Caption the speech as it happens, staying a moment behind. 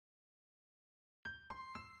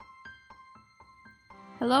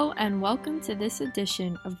Hello and welcome to this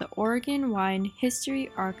edition of the Oregon Wine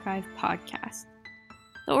History Archive podcast.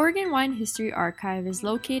 The Oregon Wine History Archive is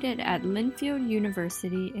located at Linfield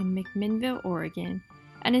University in McMinnville, Oregon,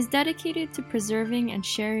 and is dedicated to preserving and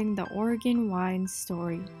sharing the Oregon wine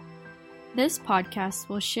story. This podcast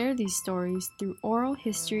will share these stories through oral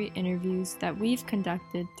history interviews that we've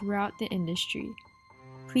conducted throughout the industry.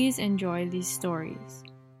 Please enjoy these stories.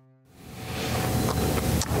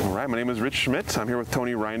 All right, my name is Rich Schmidt. I'm here with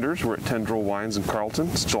Tony Rynders. We're at Tendril Wines in Carlton.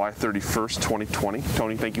 It's July 31st, 2020.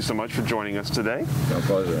 Tony, thank you so much for joining us today. My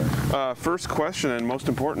pleasure. First question, and most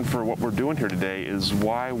important for what we're doing here today, is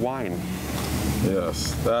why wine?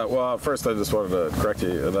 Yes. Well, first I just wanted to correct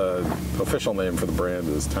you. The official name for the brand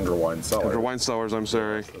is Tendril Wine Cellars. Tendril Wine Cellars, I'm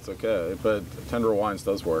sorry. That's okay, but Tendril Wines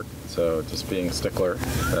does work, so just being a stickler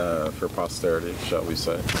for posterity, shall we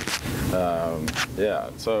say. And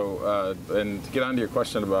to get on to your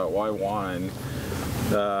question about why wine,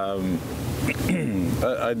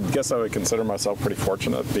 I guess I would consider myself pretty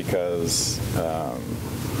fortunate because I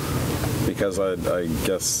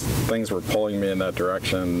guess things were pulling me in that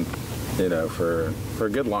direction, you know, for a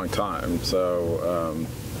good long time. So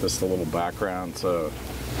just a little background. So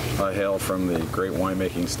I hail from the great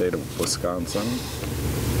winemaking state of Wisconsin.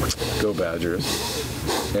 Go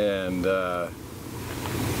Badgers. And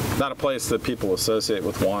not a place that people associate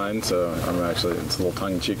with wine, so it's a little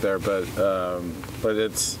tongue-in-cheek there, but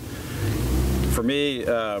it's, for me,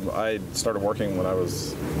 I started working when I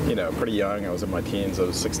was, pretty young. I was in my teens. I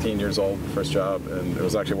was 16 years old, first job, and I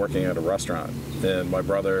was actually working at a restaurant. And my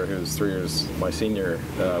brother, who's 3 years my senior,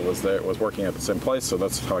 was working at the same place, so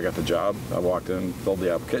that's how I got the job. I walked in, filled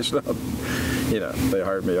the application out. They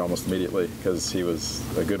hired me almost immediately because he was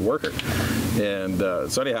a good worker. And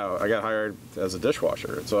so anyhow, I got hired as a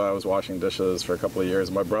dishwasher. So I was washing dishes for a couple of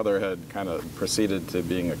years. My brother had kind of proceeded to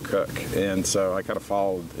being a cook. And so I kind of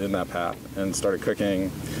followed in that path and started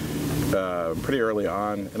cooking pretty early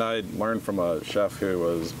on. And I learned from a chef who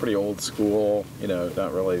was pretty old school,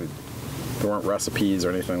 not really, there weren't recipes or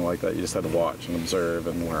anything like that. You just had to watch and observe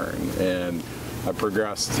and learn. And I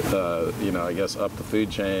progressed, I guess up the food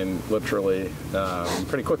chain literally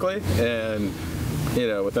pretty quickly. And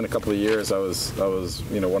within a couple of years, I was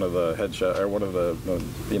one of the head chef, or one of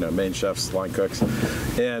the main chefs, line cooks.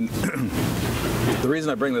 And the reason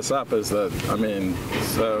I bring this up is that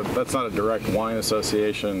so that's not a direct wine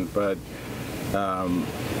association, but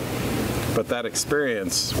that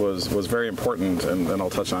experience was very important, and I'll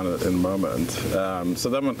touch on it in a moment. So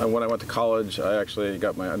then when I went to college, I actually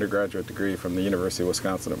got my undergraduate degree from the University of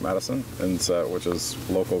Wisconsin at Madison, which is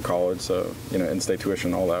local college, so in-state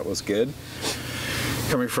tuition, all that was good.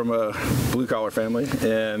 Coming from a blue-collar family,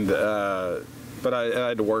 but I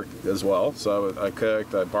had to work as well. So I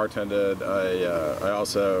cooked, I bartended, I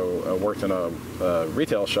also worked in a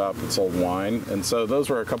retail shop that sold wine. And so those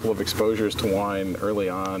were a couple of exposures to wine early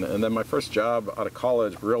on. And then my first job out of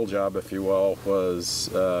college, real job, if you will, was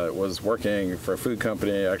working for a food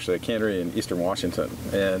company, actually a cannery in Eastern Washington.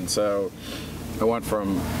 And so I went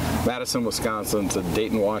from Madison, Wisconsin to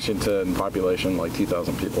Dayton, Washington, population like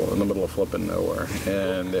 2,000 people in the middle of flipping nowhere.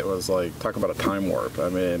 And it was like, talk about a time warp.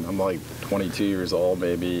 I'm like 22 years old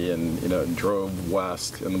maybe, and drove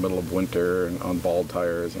west in the middle of winter and on bald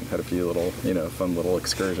tires and had a few little, fun little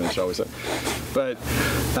excursions, shall we say. But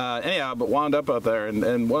but wound up out there.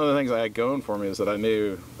 And one of the things I had going for me is that I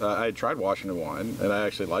knew I had tried Washington wine, and I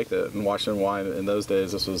actually liked it. And Washington wine in those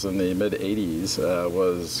days, this was in the mid 80s,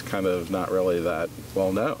 was kind of not really that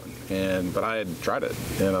well known. But I had tried it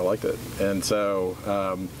and I liked it. And so,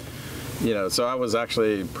 so I was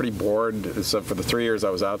actually pretty bored. So for the 3 years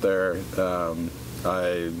I was out there,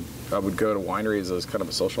 I would go to wineries as kind of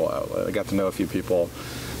a social outlet. I got to know a few people.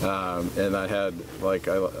 And I had,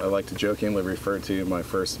 I like to jokingly refer to my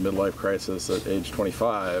first midlife crisis at age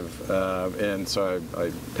 25. And so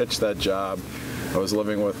I pitched that job. I was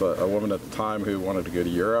living with a woman at the time who wanted to go to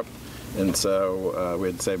Europe. And so we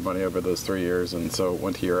had saved money over those 3 years, and so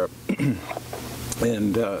went to Europe.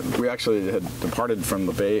 And we actually had departed from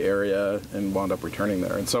the Bay Area and wound up returning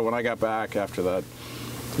there. And so when I got back after that,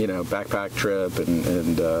 backpack trip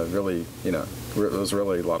and really, it was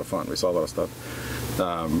really a lot of fun. We saw a lot of stuff.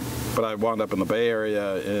 But I wound up in the Bay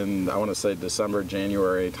Area in, I want to say, December,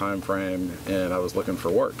 January timeframe, and I was looking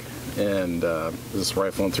for work. And just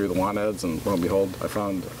rifling through the wine ads, and lo and behold, I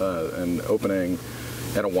found an opening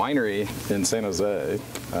at a winery in San Jose.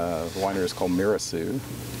 The winery is called Mirasu,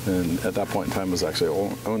 and at that point in time it was actually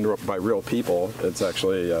owned by real people. It's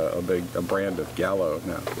actually a brand of Gallo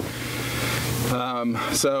now.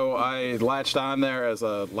 So I latched on there as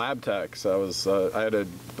a lab tech. So I had a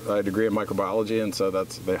degree in microbiology, and so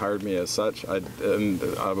they hired me as such. I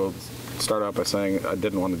will start out by saying I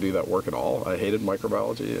didn't want to do that work at all. I hated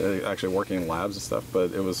microbiology, actually working in labs and stuff,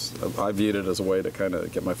 but I viewed it as a way to kind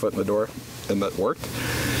of get my foot in the door, and that worked.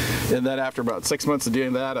 And then after about 6 months of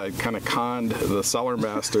doing that, I kind of conned the cellar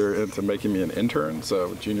master into making me an intern,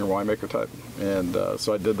 so junior winemaker type. And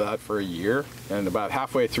so I did that for a year. And about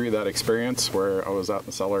halfway through that experience, where I was out in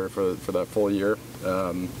the cellar for that full year,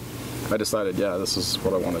 I decided, yeah, this is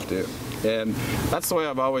what I want to do. And that's the way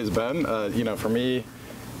I've always been. For me,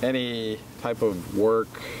 any type of work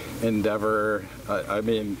endeavor, I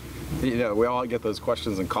mean, we all get those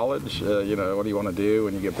questions in college, what do you want to do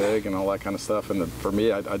when you get big and all that kind of stuff. And for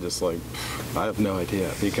me, I just I have no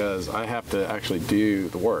idea, because I have to actually do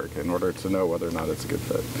the work in order to know whether or not it's a good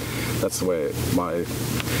fit. That's the way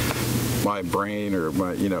my brain, or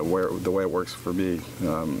the way it works for me.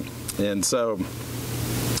 And so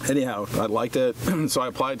anyhow, I liked it. So I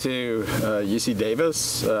applied to UC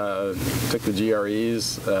Davis, took the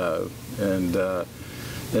GREs,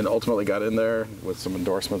 and ultimately got in there with some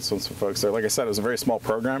endorsements from some folks there. Like I said, it was a very small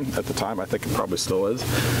program at the time. I think it probably still is.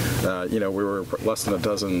 We were less than a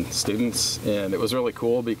dozen students, and it was really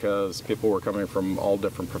cool because people were coming from all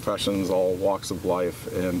different professions, all walks of life,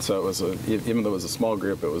 and so it was even though it was a small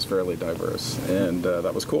group, it was fairly diverse, and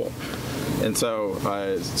that was cool. And so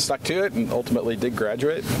I stuck to it and ultimately did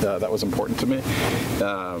graduate. That was important to me.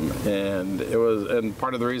 And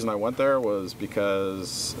part of the reason I went there was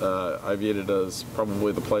because I viewed it as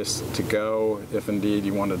probably the place to go if indeed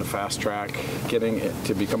you wanted to fast track getting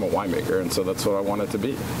to become a winemaker. And so that's what I wanted to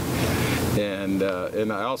be. And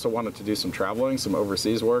I also wanted to do some traveling, some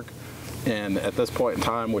overseas work. And at this point in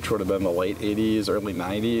time, which would have been the late 80s, early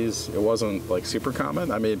 90s, it wasn't super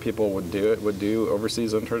common. I mean, people would do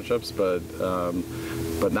overseas internships,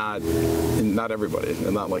 but not everybody,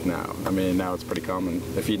 and not like now. I mean, now it's pretty common.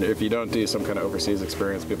 If you don't do some kind of overseas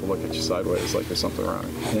experience, people look at you sideways like there's something wrong.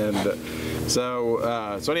 And so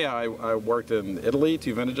anyhow, I worked in Italy,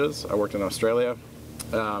 2 vintages. I worked in Australia,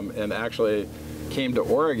 and actually came to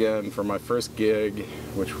Oregon for my first gig,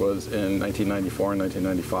 which was in 1994 and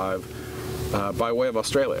 1995. By way of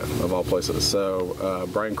Australia, of all places. So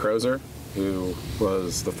Brian Crozer, who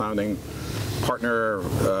was the founding partner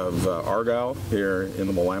of Argyle here in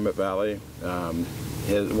the Willamette Valley,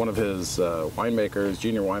 one of his winemakers,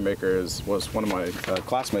 junior winemakers, was one of my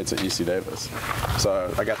classmates at UC Davis.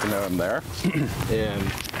 So I got to know him there, and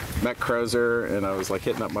met Crozer, and I was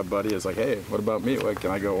hitting up my buddy. I was like, hey, what about me?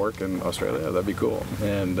 Can I go work in Australia? That'd be cool.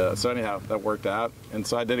 And so anyhow, that worked out. And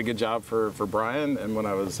so I did a good job for Brian. And when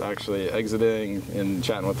I was actually exiting and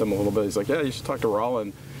chatting with him a little bit, he's like, yeah, you should talk to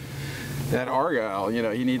Rollin at Argyle.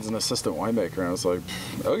 He needs an assistant winemaker. And I was like,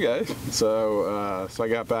 okay. So I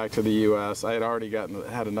got back to the U.S. I had already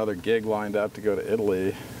had another gig lined up to go to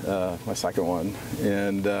Italy, my second one,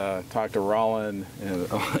 and talked to Rollin. And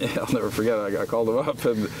I'll never forget it. I called him up,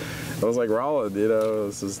 and I was like, Rollin,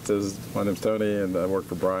 my name's Tony, and I work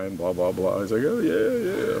for Brian, blah, blah, blah. He's like, oh,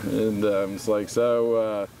 yeah. And it's like,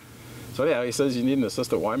 so yeah, he says you need an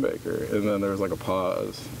assistant winemaker. And then there was a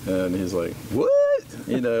pause, and he's like, what?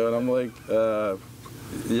 And I'm like,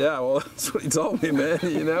 yeah, well, that's what he told me, man,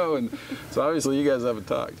 and so obviously you guys haven't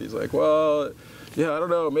talked. He's like, well, yeah, I don't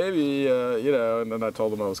know, maybe, and then I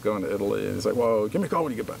told him I was going to Italy, and he's like, well, give me a call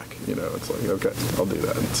when you get back, it's like, okay, I'll do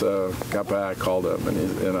that. And so got back, called him,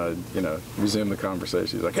 and I, resumed the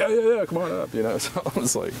conversation. He's like, yeah, come on up, so I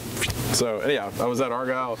was like, so anyhow, I was at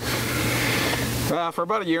Argyle for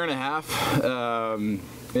about a year and a half,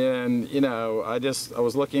 and I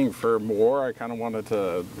was looking for more.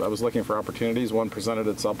 I was looking for opportunities. One presented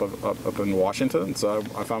itself up in Washington, so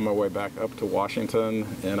I found my way back up to Washington,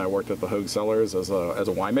 and I worked at the Hogue Cellars as a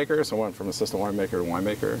winemaker. So I went from assistant winemaker to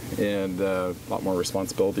winemaker, and a lot more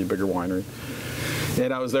responsibility, bigger winery.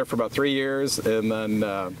 And I was there for about 3 years, and then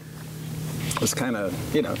was kind of,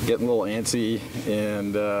 getting a little antsy,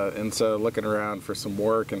 and so looking around for some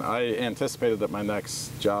work. And I anticipated that my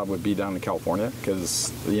next job would be down in California,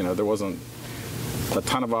 because, there wasn't a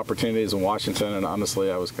ton of opportunities in Washington, and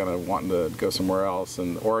honestly, I was kind of wanting to go somewhere else.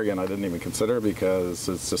 And Oregon, I didn't even consider, because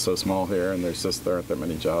it's just so small here, and there aren't that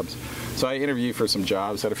many jobs. So I interviewed for some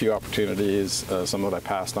jobs, had a few opportunities, some that I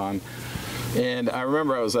passed on. And I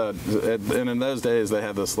remember I was and in those days they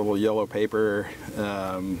had this little yellow paper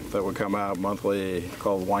that would come out monthly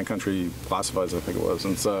called Wine Country Classifieds, I think it was.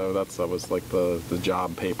 And so that was like the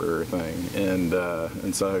job paper thing.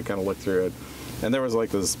 And so I kind of looked through it. And there was like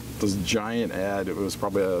this giant ad. It was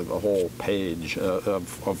probably a whole page of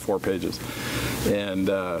 4 pages, and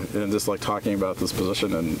just like talking about this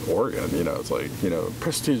position in Oregon. It's like,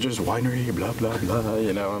 prestigious winery, blah blah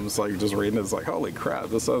blah. I'm just reading it. It's like, holy crap,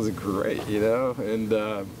 this sounds great. And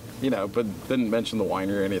but didn't mention the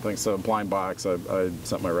winery or anything. So blind box, I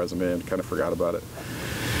sent my resume and kind of forgot about it.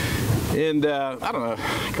 And I don't know,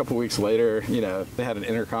 a couple weeks later, they had an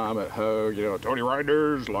intercom at Hogue, Tony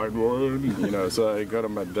Rynders, line 1, so I go to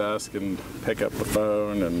my desk and pick up the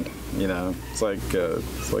phone, and, it's like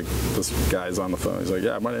this guy's on the phone. He's like,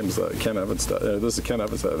 yeah, my name's Ken Evanstead. This is Ken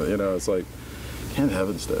Evanstead. It's like, Ken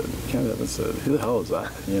Evanstead, who the hell is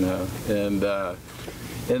that?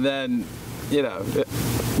 And then,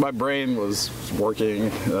 my brain was working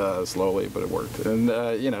slowly, but it worked. And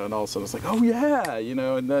and all of a sudden it's like, oh yeah,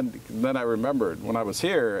 and then I remembered when I was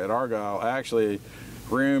here at Argyle, I actually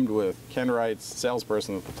roomed with Ken Wright's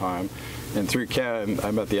salesperson at the time, and through Ken,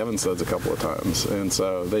 I met the Evansteads a couple of times, and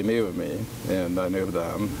so they knew of me, and I knew of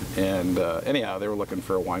them, and anyhow, they were looking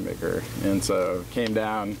for a winemaker, and so came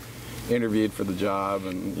down, interviewed for the job,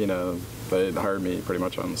 and they hired me pretty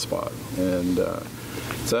much on the spot, and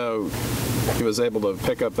so he was able to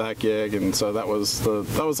pick up that gig, and so that was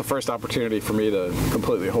the first opportunity for me to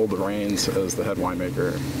completely hold the reins as the head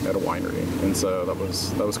winemaker at a winery, and so that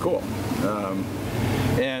was cool.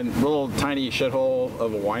 And little tiny shithole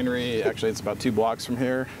of a winery. Actually, it's about 2 blocks from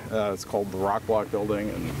here. It's called the Rock Block Building,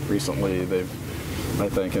 and recently they've, I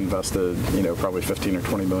think, invested, probably $15 or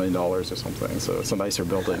 $20 million or something. So it's a nicer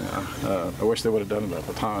building now. I wish they would have done it at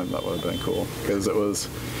the time. That would have been cool, because it was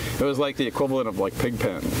like the equivalent of like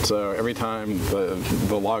Pigpen. So every time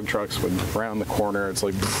the log trucks would round the corner, it's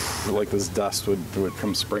like this dust would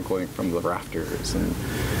come sprinkling from the rafters, and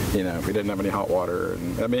we didn't have any hot water.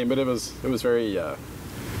 And but it was very.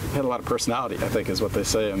 Had a lot of personality, I think, is what they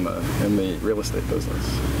say in the real estate business.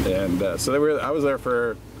 And so I was there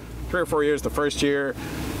for 3 or 4 years. The first year,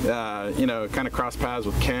 kind of crossed paths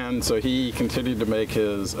with Ken, so he continued to make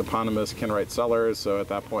his eponymous Ken Wright Cellars. So at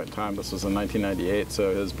that point in time, this was in 1998,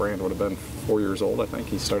 so his brand would have been 4 years old, I think.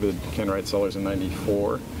 He started Ken Wright Cellars in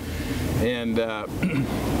 94. And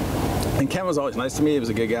Ken was always nice to me. He was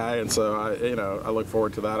a good guy, and so I look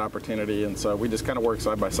forward to that opportunity. And so we just kind of worked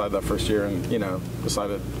side by side that first year, and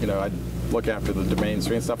decided I'd look after the domain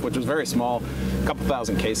strain stuff, which was very small, a couple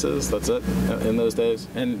thousand cases. That's it in those days.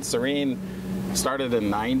 And Serene started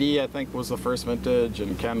in '90, I think, was the first vintage,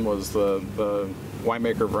 and Ken was the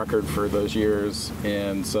winemaker of record for those years.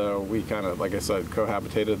 And so we kind of, like I said,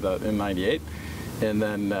 cohabitated that in '98, and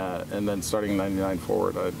then starting in '99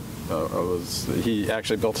 forward, he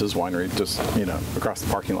actually built his winery just across the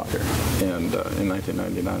parking lot here, and in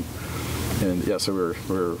 1999. And yeah, so we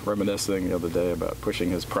were reminiscing the other day about pushing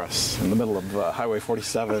his press in the middle of Highway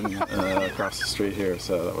 47 across the street here.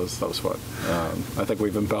 So that was fun. I think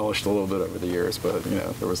we've embellished a little bit over the years, but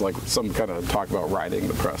there was like some kind of talk about riding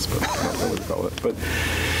the press, but I don't know what we call it. But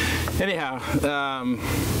anyhow,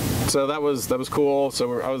 so that was cool.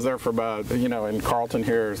 So I was there for about in Carlton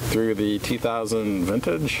here through the 2000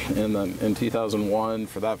 vintage, and then in 2001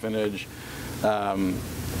 for that vintage.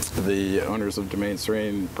 The owners of Domain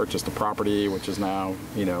Serene purchased the property, which is now,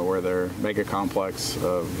 where their mega complex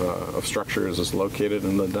of structures is located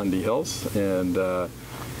in the Dundee Hills, and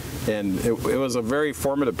it was a very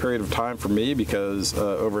formative period of time for me, because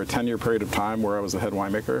over a 10-year period of time where I was the head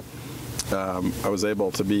winemaker, I was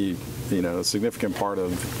able to be, a significant part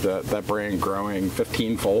of that brand growing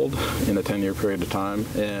 15-fold in a 10-year period of time,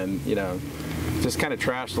 and just kind of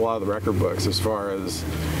trashed a lot of the record books as far as,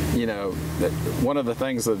 one of the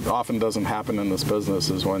things that often doesn't happen in this business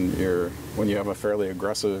is when you have a fairly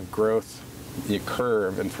aggressive growth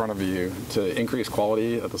curve in front of you, to increase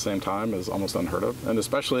quality at the same time is almost unheard of, and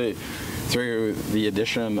especially through the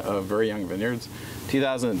addition of very young vineyards.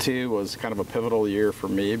 2002 was kind of a pivotal year for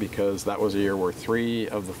me, because that was a year where 3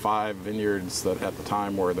 of the 5 vineyards that at the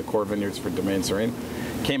time were the core vineyards for Domain Serene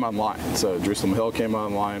came online. So Jerusalem Hill came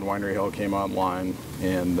online, Winery Hill came online,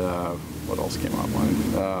 and what else came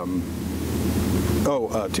online?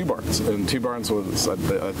 Two Barns. And Two Barns was, I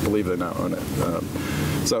believe they now own it.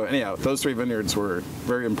 So anyhow, those 3 vineyards were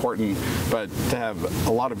very important, but to have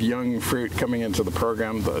a lot of young fruit coming into the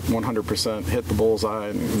program that 100% hit the bullseye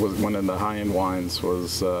and went into high-end wines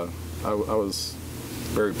was, I was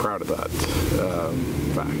very proud of that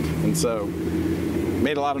fact. And so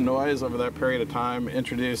made a lot of noise over that period of time,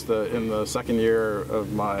 introduced in the second year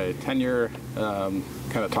of my tenure,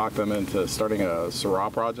 kind of talked them into starting a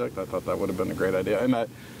Syrah project. I thought that would have been a great idea. And I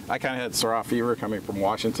kind of had Syrah fever coming from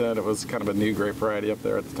Washington. It was kind of a new grape variety up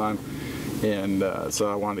there at the time. And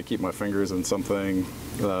so I wanted to keep my fingers in something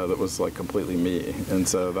that was like completely me. And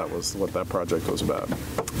so that was what that project was about.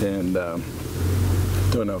 And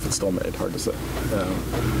don't know if it's still made, hard to say.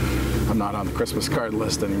 I'm not on the Christmas card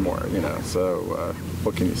list anymore, so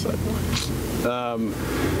what can you say?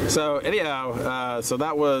 So anyhow, so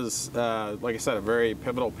that was, like I said, a very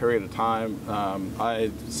pivotal period of time.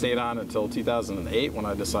 I stayed on until 2008 when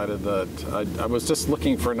I decided that I was just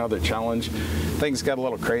looking for another challenge. Things got a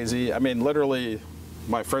little crazy. I mean, literally,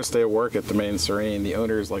 my first day of work at Domaine Serene, the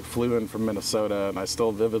owners flew in from Minnesota, and I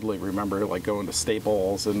still vividly remember going to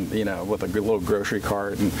Staples and with a good little grocery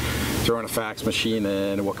cart and throwing a fax machine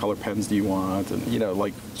in, and what color pens do you want, and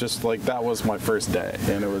just that was my first day,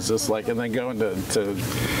 and it was just and then going to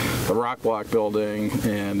the Rock Block building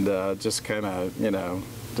and just kind of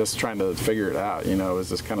just trying to figure it out. It was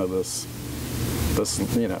just kind of this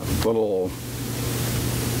little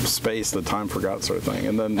space that time forgot sort of thing,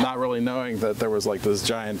 and then not really knowing that there was this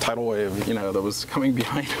giant tidal wave that was coming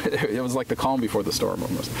behind it. It was like the calm before the storm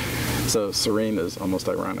almost. So Serene is almost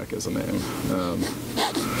ironic as a name.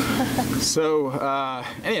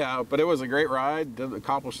 Anyhow, but it was a great ride.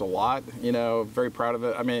 Accomplished a lot. Very proud of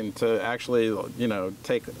it. I mean, to actually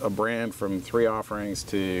take a brand from 3 offerings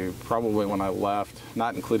to probably when I left,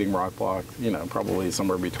 not including Rock Block, probably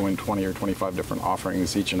somewhere between 20 or 25 different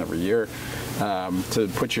offerings each and every year, to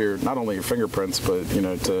put not only your fingerprints, but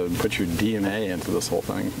to put your DNA into this whole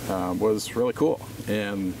thing was really cool.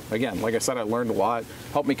 And again, like I said, I learned a lot.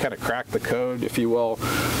 Helped me kind of crack the code, if you will,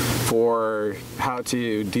 for how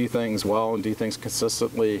to do things well and do things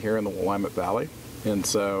consistently here in the Willamette Valley. And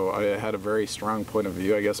so I had a very strong point of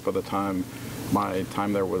view, I guess, by the time my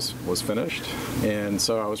time there was finished. And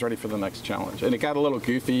so I was ready for the next challenge. And it got a little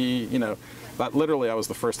goofy, but literally I was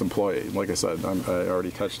the first employee. Like I said, I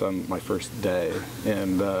already touched on my first day.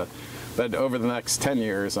 And but over the next 10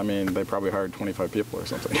 years, I mean, they probably hired 25 people or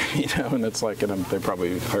something, and it's and they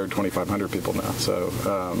probably hired 2,500 people now. So,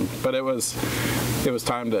 but it was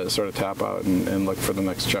time to sort of tap out and look for the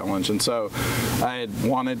next challenge. And so I had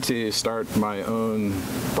wanted to start my own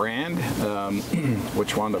brand,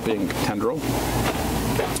 which wound up being Tendril.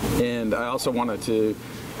 And I also wanted to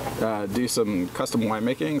do some custom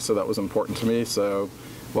winemaking, so that was important to me. So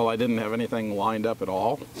while I didn't have anything lined up at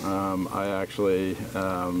all, I actually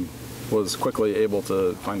was quickly able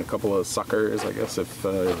to find a couple of suckers, I guess, if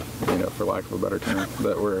for lack of a better term,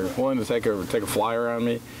 that were willing to take a flyer on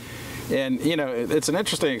me. And it's an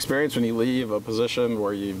interesting experience when you leave a position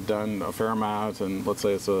where you've done a fair amount, and let's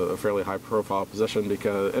say it's a fairly high-profile position,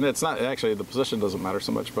 and it's not actually, the position doesn't matter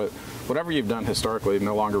so much, but whatever you've done historically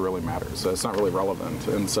no longer really matters. So it's not really relevant,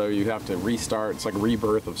 and so you have to restart. It's like a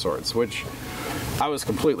rebirth of sorts, which I was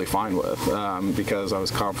completely fine with because I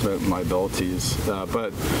was confident in my abilities.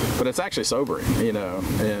 But it's actually sobering,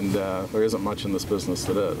 and there isn't much in this business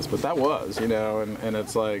that is. But that was, and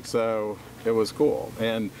it's so it was cool.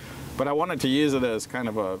 But I wanted to use it as kind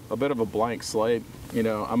of a bit of a blank slate.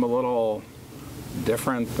 I'm a little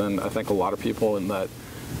different than I think a lot of people in that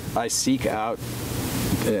I seek out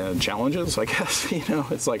challenges, I guess.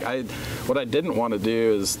 It's what I didn't want to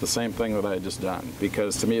do is the same thing that I had just done,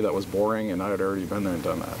 because to me that was boring, and I had already been there and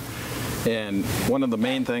done that. And one of the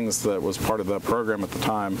main things that was part of that program at the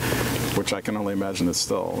time, which I can only imagine is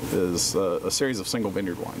still, is a series of single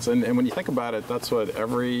vineyard wines. And when you think about it, that's what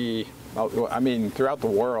throughout the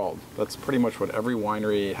world, that's pretty much what every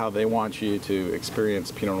winery, how they want you to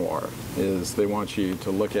experience Pinot Noir, is they want you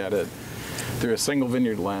to look at it through a single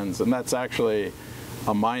vineyard lens. And that's actually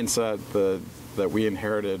a mindset that we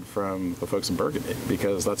inherited from the folks in Burgundy,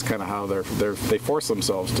 because that's kind of how they force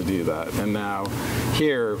themselves to do that. And now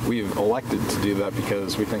here we've elected to do that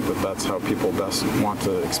because we think that that's how people best want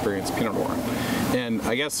to experience Pinot Noir. And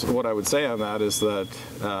I guess what I would say on that is that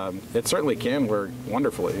it certainly can work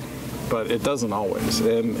wonderfully, but it doesn't always.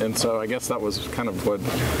 And so I guess that was kind of what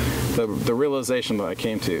the realization that I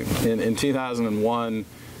came to. In 2001,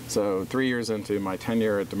 so 3 years into my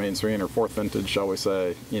tenure at Domaine Serene, or fourth vintage, shall we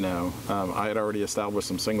say, I had already established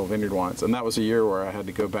some single vineyard wines. And that was a year where I had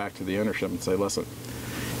to go back to the ownership and say, listen,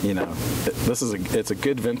 it's a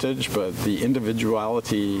good vintage, but the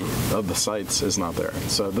individuality of the sites is not there.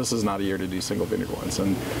 So this is not a year to do single vineyard wines.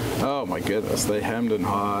 And oh my goodness, they hemmed and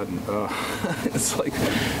hawed. And, it's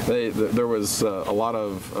there was a lot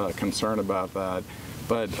of concern about that.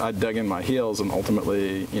 But I dug in my heels and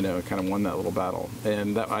ultimately, kind of won that little battle.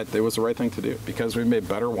 And it was the right thing to do, because we made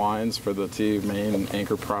better wines for the 2 main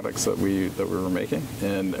anchor products that we were making,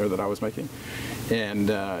 or that I was making, and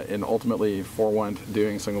ultimately forewent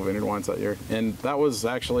doing single vineyard wines that year. And that was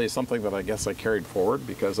actually something that I guess I carried forward,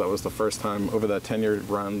 because that was the first time over that 10-year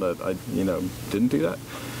run that I didn't do that.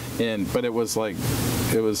 But it was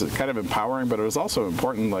kind of empowering, but it was also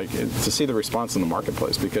important to see the response in the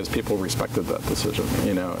marketplace, because people respected that decision,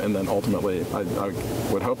 and then ultimately I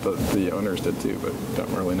would hope that the owners did too, but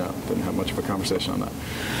don't really know. Didn't have much of a conversation on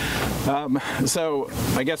that. So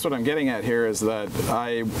I guess what I'm getting at here is that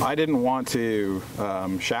I didn't want to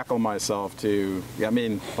shackle myself to,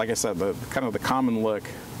 like I said, the kind of the common look,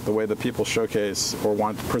 the way that people showcase or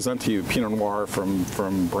want to present to you Pinot Noir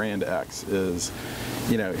from brand X is,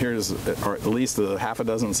 here's at least a half a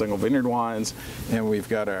dozen single vineyard wines, and we've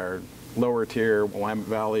got our lower tier Willamette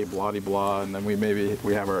Valley blah de blah, and then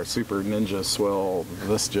we have our super ninja swill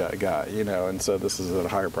this guy, and so this is at a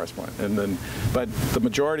higher price point. But the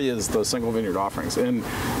majority is the single vineyard offerings. And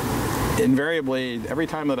invariably, every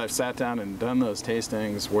time that I've sat down and done those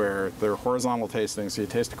tastings where they're horizontal tastings, so you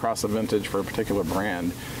taste across a vintage for a particular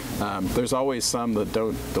brand, there's always some that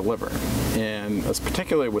don't deliver. And that's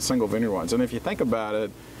particularly with single vineyard wines. And if you think about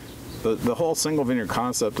it, the whole single vineyard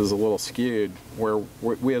concept is a little skewed, where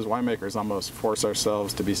we as winemakers almost force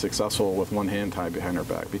ourselves to be successful with one hand tied behind our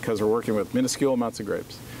back, because we're working with minuscule amounts of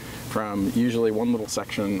grapes from usually one little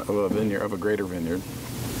section of a vineyard, of a greater vineyard.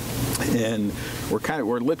 And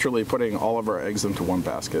we're literally putting all of our eggs into one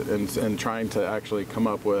basket and trying to actually come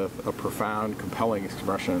up with a profound, compelling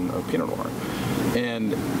expression of Pinot Noir.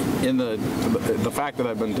 And in the fact that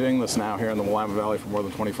I've been doing this now here in the Willamette Valley for more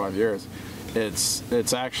than 25 years,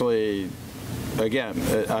 it's actually, again,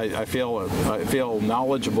 I feel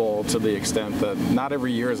knowledgeable to the extent that not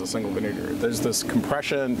every year is a single vineyard year. There's this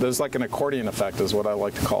compression, there's like an accordion effect is what I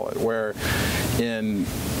like to call it, where in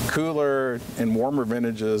cooler and warmer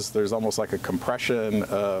vintages, there's almost like a compression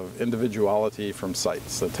of individuality from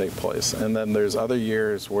sites that take place. And then there's other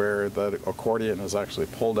years where the accordion is actually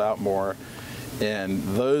pulled out more. And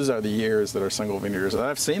those are the years that are single vineyards. And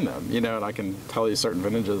I've seen them, and I can tell you certain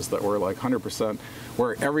vintages that were like 100%,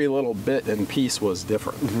 where every little bit and piece was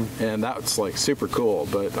different. Mm-hmm. And that's like super cool.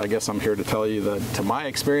 But I guess I'm here to tell you that, to my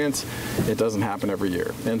experience, it doesn't happen every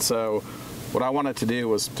year. And so what I wanted to do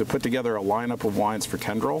was to put together a lineup of wines for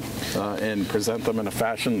Tendril and present them in a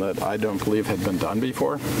fashion that I don't believe had been done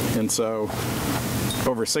before. And so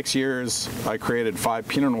over 6 years, I created 5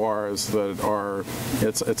 Pinot Noirs that are,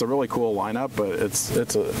 it's a really cool lineup,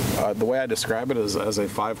 but the way I describe it is as a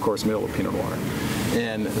 5-course meal of Pinot Noir.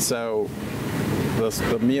 And so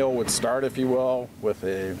the meal would start, if you will, with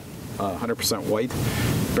a 100% white,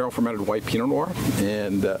 barrel-fermented white Pinot Noir,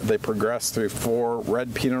 and they progress through 4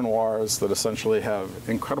 red Pinot Noirs that essentially have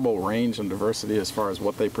incredible range and diversity as far as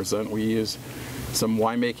what they present. We use some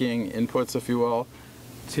winemaking inputs, if you will,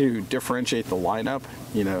 to differentiate the lineup.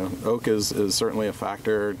 Oak is certainly a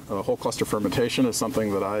factor. Whole cluster fermentation is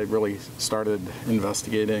something that I really started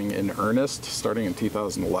investigating in earnest starting in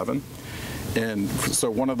 2011. And so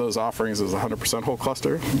one of those offerings is 100% whole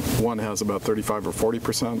cluster. One has about 35 or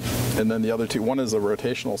 40%. And then the other two, one is a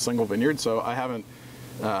rotational single vineyard. So I haven't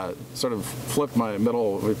sort of flipped my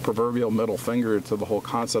proverbial middle finger to the whole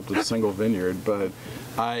concept of single vineyard, but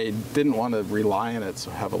I didn't want to rely on it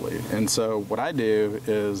so heavily. And so what I do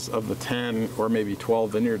is, of the 10 or maybe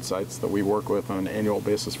 12 vineyard sites that we work with on an annual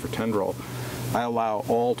basis for Tendril, I allow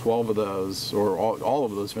all 12 of those, or all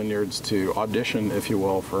of those vineyards, to audition, if you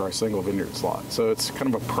will, for our single vineyard slot. So it's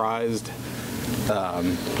kind of a prized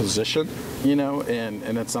position,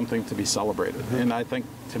 and it's something to be celebrated. And I think,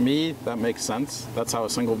 to me, that makes sense. That's how a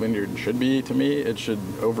single vineyard should be to me. It should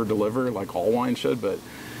over-deliver like all wine should, but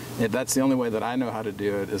that's the only way that I know how to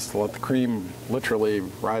do it, is to let the cream literally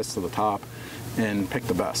rise to the top and pick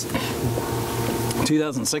the best.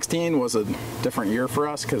 2016 was a different year for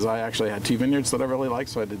us because I actually had 2 vineyards that I really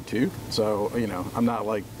liked, so I did 2. So, I'm not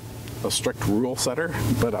like a strict rule setter,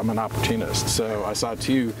 but I'm an opportunist. So I saw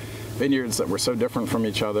 2 vineyards that were so different from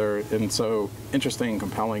each other and so interesting and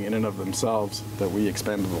compelling in and of themselves that we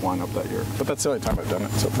expanded the lineup that year. But that's the only time I've done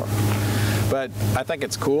it so far. But I think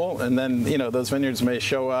it's cool, and then, those vineyards may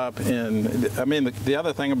show up in, the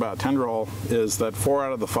other thing about Tendril is that 4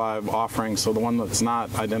 out of the 5 offerings, so the one that's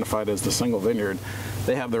not identified as the single vineyard,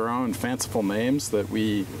 they have their own fanciful names that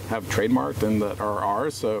we have trademarked and that are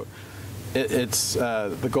ours. So it's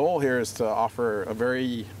the goal here is to offer a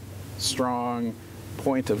very strong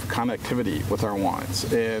point of connectivity with our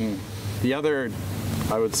wines. And the other,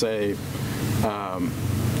 I would say,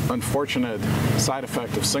 unfortunate side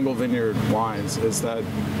effect of single vineyard wines is that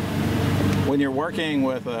when you're working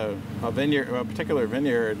with a particular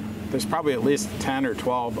vineyard, there's probably at least 10 or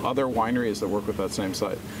 12 other wineries that work with that same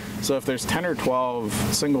site. So if there's 10 or 12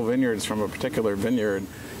 single vineyards from a particular vineyard,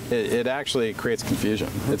 it actually creates confusion.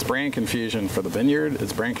 It's brand confusion for the vineyard,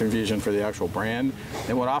 it's brand confusion for the actual brand.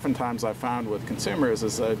 And what oftentimes I found with consumers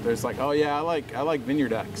is that there's like, oh yeah, I like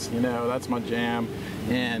Vineyard X, you know, that's my jam,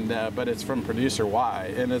 and but it's from producer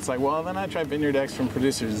Y. And it's like, well, then I tried Vineyard X from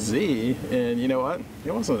producer Z, and you know what?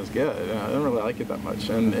 It wasn't as good. I don't really like it that much.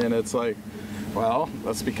 And it's like, well,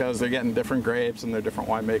 that's because they're getting different grapes and they're different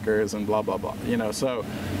winemakers and blah, blah, blah.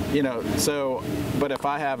 But if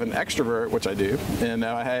I have an extrovert, which I do, and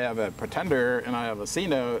I have a pretender, and I have a C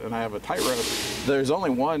note, and I have a tightrope, there's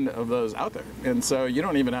only one of those out there. And so you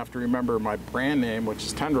don't even have to remember my brand name, which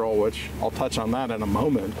is Tendril, which I'll touch on that in a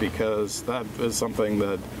moment, because that is something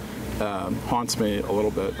that haunts me a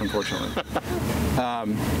little bit, unfortunately.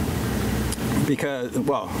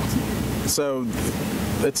 So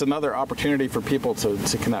it's another opportunity for people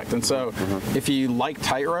to connect. And so if you like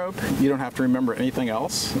tightrope, you don't have to remember anything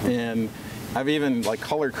else. And I've even like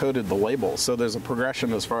color coded the label, so there's a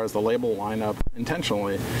progression as far as the label lineup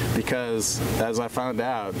intentionally, because as I found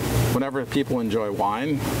out, whenever people enjoy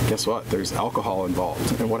wine, guess what? There's alcohol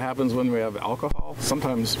involved. And what happens when we have alcohol?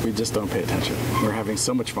 Sometimes we just don't pay attention. We're having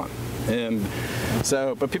so much fun. And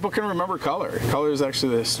so, but people can remember color. Color is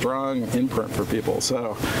actually a strong imprint for people.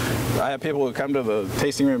 So I have people who come to the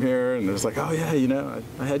tasting room here and it's like, oh yeah, you know,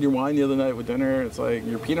 I had your wine the other night with dinner. It's like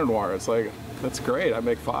your Pinot Noir. It's like, that's great. I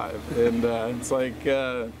make 5. And it's like,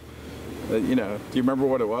 you know, do you remember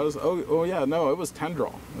what it was? Oh yeah, no, it was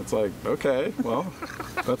Tendril. It's like, okay, well,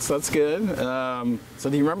 that's good. So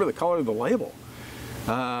do you remember the color of the label?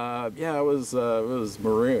 Yeah, it was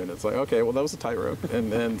maroon. It's like, okay, well, that was a tightrope.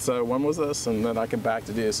 And so when was this? And then I come back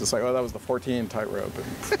to do this. It's like, oh, that was the 14 tightrope.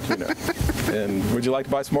 And, you know, and would you like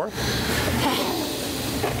to buy some more?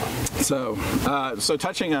 So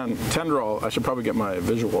touching on Tendril, I should probably get my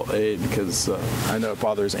visual aid, because I know it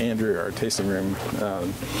bothers Andrew, our tasting room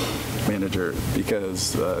manager,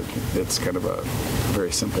 because it's kind of a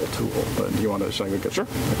very simple tool. But do you want to, should I go get? Sure.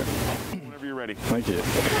 Okay. Whenever you're ready. Thank you.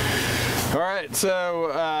 All right,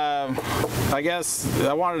 so I guess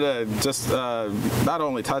I wanted to just not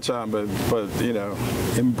only touch on, but you know,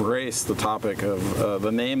 embrace the topic of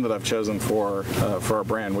the name that I've chosen for our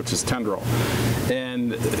brand, which is Tendril.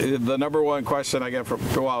 And the number one question I get from,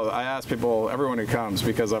 well, I ask people, everyone who comes,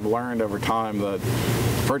 because I've learned over time that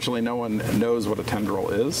virtually no one knows what a tendril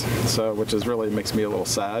is, so which is really makes me a little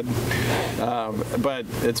sad. But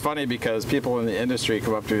it's funny because people in the industry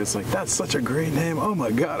come up to me, it's like, that's such a great name. Oh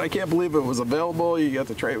my God, I can't believe it was available. You got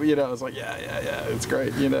the trade, you know. It's like, yeah, it's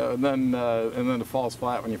great, you know. And then it falls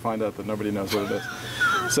flat when you find out that nobody knows what it is.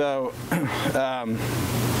 So,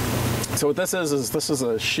 so what this is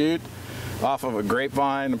a shoot off of a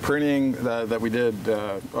grapevine pruning that we did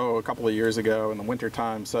a couple of years ago in the winter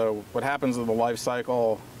time. So what happens in the life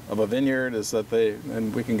cycle of a vineyard is that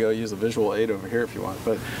and we can go use a visual aid over here if you want,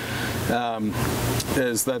 but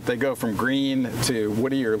is that they go from green to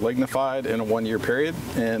woody or lignified in a 1-year period.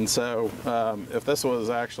 And so if this was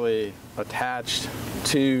actually attached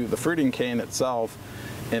to the fruiting cane itself,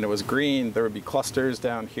 and it was green, there would be clusters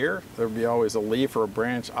down here. There would be always a leaf or a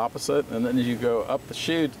branch opposite. And then as you go up the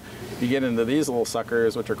chute, you get into these little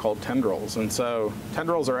suckers, which are called tendrils. And so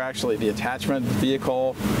tendrils are actually the attachment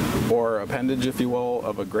vehicle or appendage, if you will,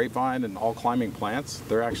 of a grapevine and all climbing plants.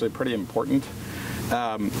 They're actually pretty important.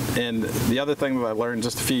 And the other thing that I learned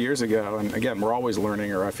just a few years ago, and again, we're always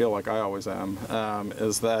learning, or I feel like I always am,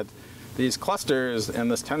 is that these clusters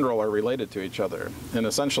and this tendril are related to each other. And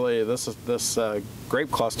essentially this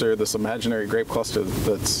grape cluster, this imaginary grape cluster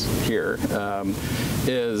that's here,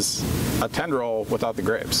 is a tendril without the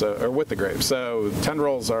grapes, or with the grapes. So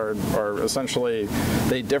tendrils are essentially,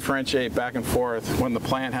 they differentiate back and forth. When the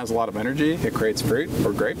plant has a lot of energy, it creates fruit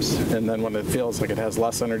or grapes. And then when it feels like it has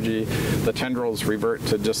less energy, the tendrils revert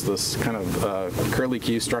to just this kind of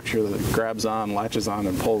curlicue structure that grabs on, latches on,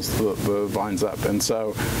 and pulls the vines up. And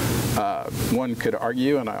so one could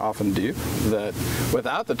argue, and I often do, that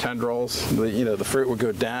without the tendrils, the fruit would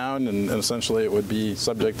go down, and essentially it would be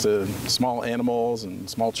subject to small animals and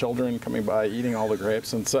small children coming by eating all the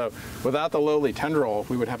grapes. And so without the lowly tendril,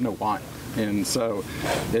 we would have no wine. And so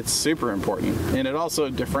it's super important. And it also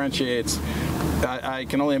differentiates, I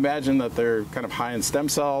can only imagine that they're kind of high in stem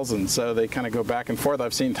cells, and so they kind of go back and forth.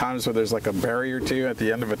 I've seen times where there's like a berry or two at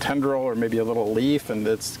the end of a tendril, or maybe a little leaf, and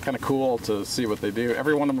it's kind of cool to see what they do.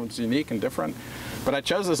 Every one of them is unique and different. But I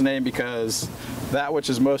chose this name because that which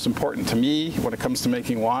is most important to me when it comes to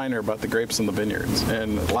making wine are about the grapes and the vineyards.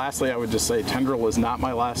 And lastly, I would just say Tendril is not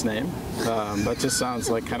my last name. That just sounds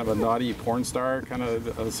like kind of a naughty porn star kind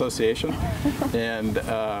of association. And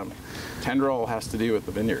Tendril has to do with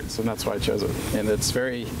the vineyards, and that's why I chose it. And it's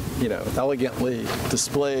very, elegantly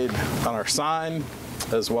displayed on our sign.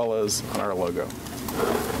 as well as on our logo.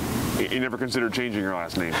 You never considered changing your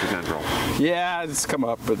last name to Tendril? Yeah, it's come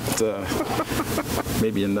up, but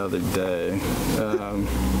maybe another day.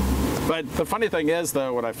 But the funny thing is,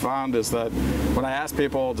 though, what I found is that when I ask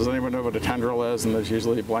people, does anyone know what a tendril is? And there's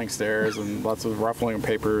usually blank stares and lots of ruffling of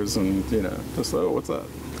papers and, just, oh, what's that?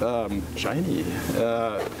 Shiny.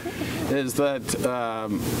 Is that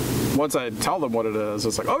once I tell them what it is,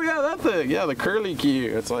 it's like, oh, yeah, that thing. Yeah, the curly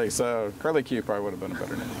Q. It's like, so curly Q probably would have been a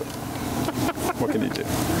better name. What can you do?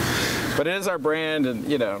 But it is our brand, and,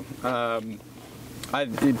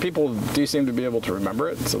 people do seem to be able to remember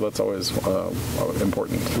it, so that's always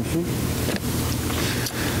important. Mm-hmm.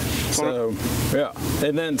 So, yeah.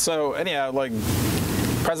 And then, so anyhow, like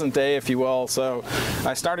present day, if you will. So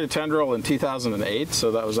I started Tendril in 2008,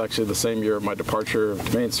 so that was actually the same year of my departure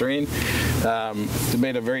to mainstream.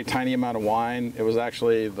 Made a very tiny amount of wine. It was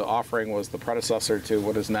actually, the offering was the predecessor to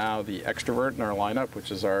what is now the Extrovert in our lineup,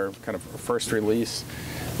 which is our kind of first release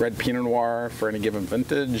red Pinot Noir for any given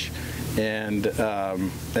vintage. And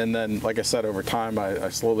then, like I said, over time, I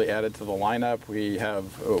slowly added to the lineup. We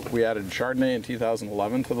added Chardonnay in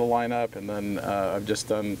 2011 to the lineup, and then I've just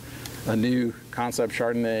done a new concept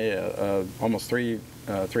Chardonnay, almost three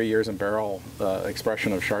years in barrel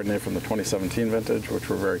expression of Chardonnay from the 2017 vintage, which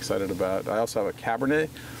we're very excited about. I also have a Cabernet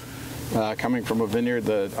coming from a vineyard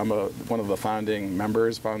that I'm one of the founding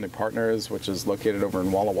partners, which is located over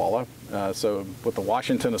in Walla Walla. So with the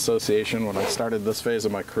Washington Association, when I started this phase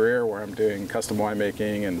of my career where I'm doing custom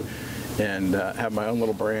winemaking and have my own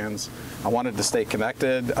little brands, I wanted to stay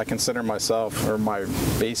connected. I consider myself, or my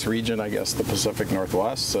base region, I guess, the Pacific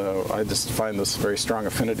Northwest. So I just find this very strong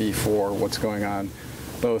affinity for what's going on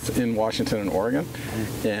both in Washington and Oregon.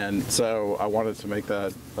 And so I wanted to make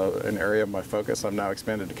that an area of my focus. I've now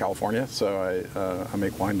expanded to California, so I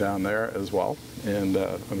make wine down there as well. And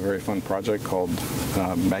a very fun project called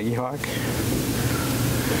Maggie Hawk.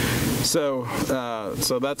 So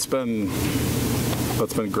that's been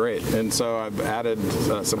great. And so I've added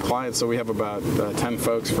some clients. So we have about 10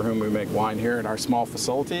 folks for whom we make wine here in our small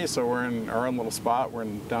facility. So we're in our own little spot. We're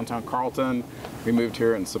in downtown Carlton. We moved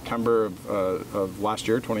here in September of last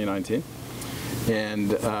year, 2019.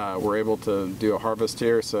 And we're able to do a harvest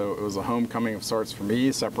here. So it was a homecoming of sorts for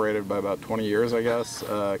me, separated by about 20 years, I guess,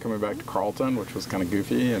 coming back to Carlton, which was kind of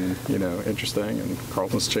goofy and, interesting. And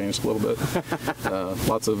Carlton's changed a little bit.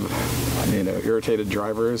 Lots of, irritated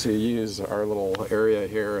drivers who use our little area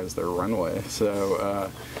here as their runway. So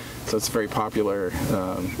it's a very popular,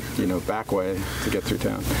 back way to get through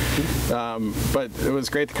town. But it was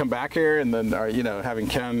great to come back here, and then, having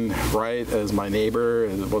Ken Wright as my neighbor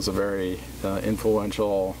was a very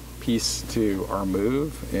influential piece to our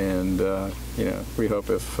move. And, we hope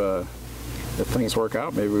if things work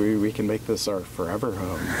out, maybe we can make this our forever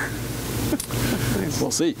home.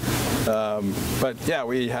 We'll see. But yeah,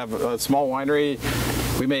 we have a small winery.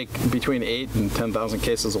 We make between 8,000 and 10,000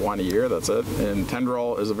 cases of wine a year. That's it. And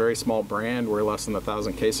Tendril is a very small brand. We're less than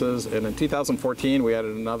 1,000 cases. And in 2014, we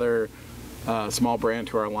added another small brand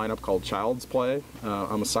to our lineup called Child's Play.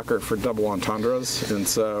 I'm a sucker for double entendres, and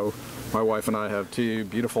so my wife and I have two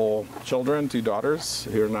beautiful children, two daughters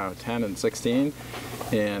who are now 10 and 16,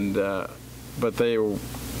 and but they.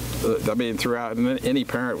 Throughout, and any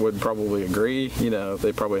parent would probably agree,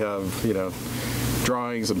 they probably have,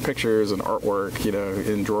 drawings and pictures and artwork,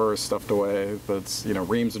 in drawers stuffed away, that's,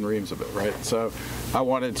 reams and reams of it, right? So I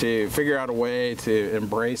wanted to figure out a way to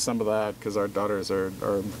embrace some of that, because our daughters are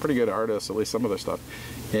pretty good artists, at least some of their stuff.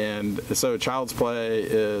 And so Child's Play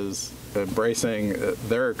is embracing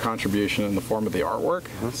their contribution in the form of the artwork.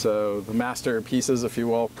 So the masterpieces, if you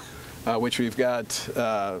will, which we've got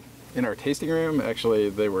in our tasting room. Actually,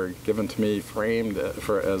 they were given to me framed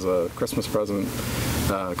as a Christmas present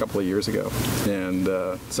a couple of years ago. And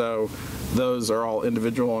so those are all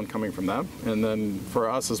individual and coming from them. And then for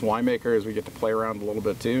us as winemakers, we get to play around a little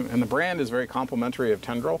bit too. And the brand is very complimentary of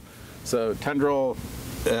Tendril. So Tendril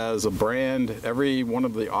as a brand, every one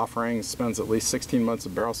of the offerings spends at least 16 months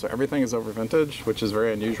of barrel. So everything is over vintage, which is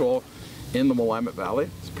very unusual in the Willamette Valley,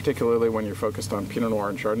 particularly when you're focused on Pinot Noir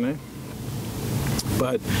and Chardonnay.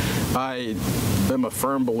 But I am a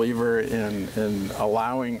firm believer in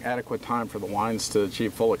allowing adequate time for the wines to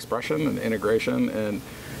achieve full expression and integration, and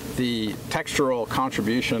the textural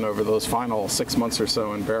contribution over those final 6 months or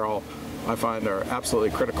so in barrel, I find, are absolutely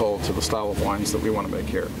critical to the style of wines that we want to make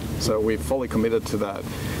here. So we've fully committed to that.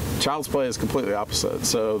 Child's Play is completely opposite.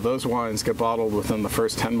 So those wines get bottled within the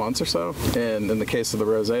first 10 months or so. And in the case of the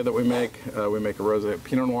rosé that we make a rosé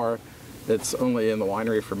Pinot Noir. It's only in the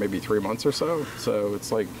winery for maybe 3 months or so. So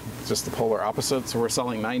it's like just the polar opposite. So we're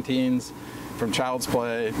selling 19s, from Child's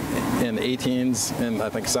Play in 18s and I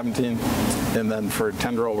think 17, and then for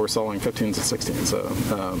Tendril we're selling 15s and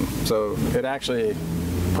 16s. So it actually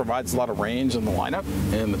provides a lot of range in the lineup,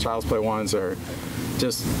 and the Child's Play wines are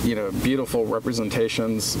just, you know, beautiful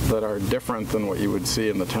representations that are different than what you would see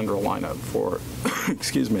in the Tendril lineup for,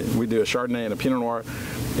 excuse me, we do a Chardonnay and a Pinot Noir,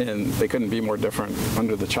 and they couldn't be more different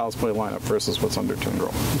under the Child's Play lineup versus what's under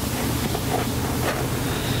Tendril.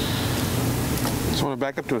 I want to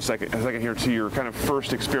back up to a second here to your kind of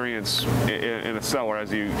first experience in a cellar.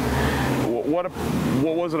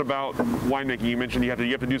 What was it about winemaking? You mentioned you have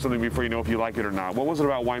to do something before you know if you like it or not. What was it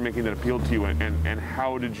about winemaking that appealed to you, and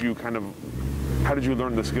how did you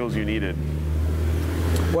learn the skills you needed?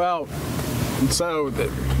 Well, so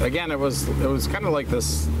again, it was kind of like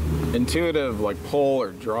this intuitive like pull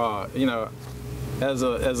or draw. You know, as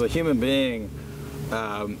a human being,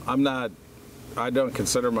 I don't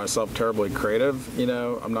consider myself terribly creative. You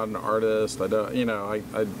know, I'm not an artist. I don't. You know, I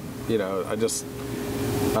just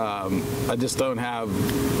don't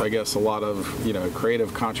have, I guess, a lot of, you know,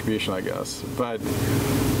 creative contribution, I guess. But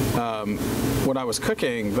when I was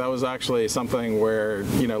cooking, that was actually something where,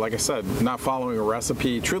 you know, like I said, not following a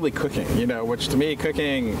recipe, truly cooking, you know, which to me,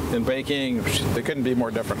 cooking and baking, they couldn't be more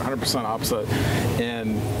different, 100% opposite.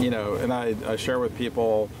 And, you know, and I share with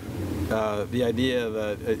people the idea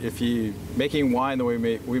that if you making wine the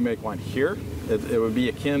way we make wine here, it would be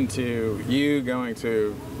akin to you going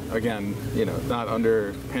to, again, you know, not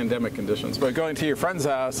under pandemic conditions, but going to your friend's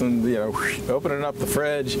house and, you know, opening up the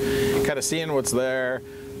fridge, kind of seeing what's there,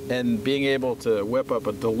 and being able to whip up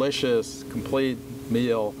a delicious, complete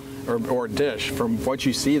meal or dish from what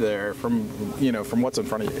you see there, from, you know, from what's in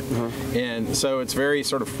front of you. Mm-hmm. And so it's very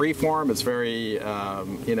sort of free form, it's very,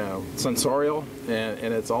 you know, sensorial,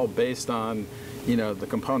 and it's all based on, you know, the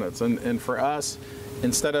components. And for us,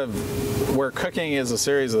 instead of where cooking is a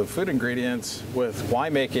series of food ingredients, with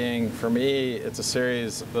winemaking, for me, it's a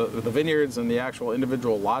series. The vineyards and the actual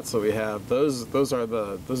individual lots that we have, those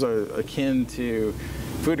are akin to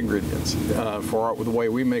food ingredients for the way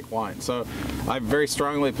we make wine. So I very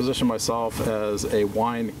strongly position myself as a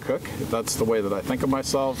wine cook. That's the way that I think of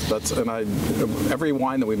myself. Every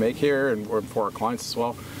wine that we make here, and for our clients as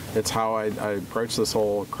well, it's how I approach this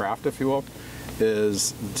whole craft, if you will,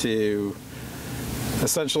 is to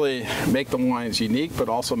essentially make the wines unique, but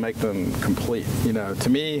also make them complete. You know, to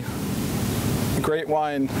me, great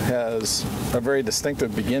wine has a very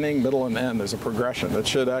distinctive beginning, middle, and end. There's a progression. It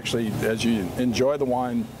should actually, as you enjoy the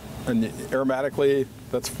wine, and aromatically,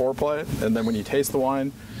 that's foreplay, and then when you taste the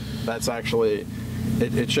wine, that's actually,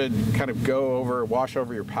 it should kind of wash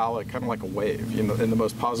over your palate, kind of like a wave, you know, in the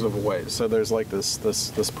most positive of ways. So there's like this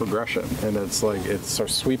progression, and it's like it sort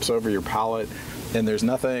of sweeps over your palate, and there's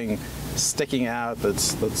nothing sticking out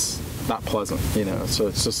that's not pleasant, you know. So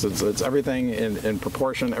it's everything in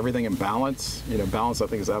proportion, everything in balance. You know, balance I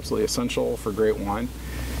think is absolutely essential for great wine,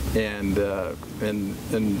 and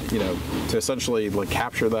you know, to essentially like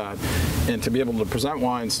capture that, and to be able to present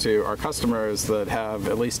wines to our customers that have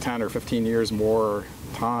at least 10 or 15 years more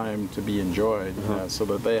time to be enjoyed, you know, so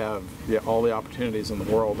that they have all the opportunities in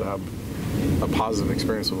the world to have a positive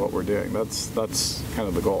experience with what we're doing. That's kind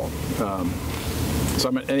of the goal. So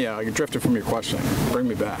I drifted from your question. Bring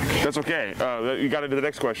me back. That's okay. You got into the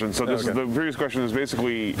next question. So the previous question is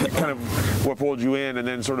basically kind of what pulled you in, and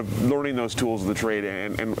then sort of learning those tools of the trade,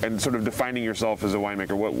 and sort of defining yourself as a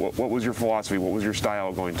winemaker. What was your philosophy? What was your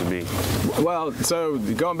style going to be? Well, so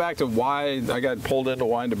going back to why I got pulled into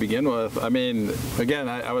wine to begin with, I mean, again,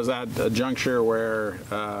 I was at a juncture where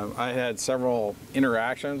I had several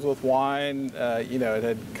interactions with wine. You know, it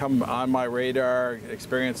had come on my radar,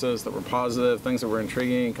 experiences that were positive, things that were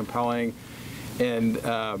intriguing, compelling, and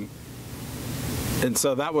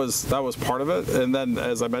so that was part of it. And then,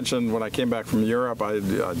 as I mentioned, when I came back from Europe, I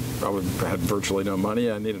had virtually no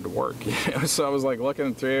money. I needed to work, you know? So I was like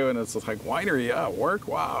looking through, and it's like, winery, work,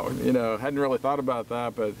 wow, you know, hadn't really thought about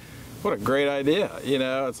that, but what a great idea, you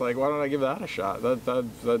know. It's like, why don't I give that a shot?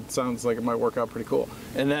 That sounds like it might work out pretty cool.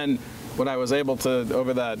 And then when I was able to,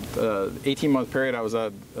 over that 18-month period, I was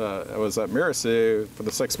at Mirasu for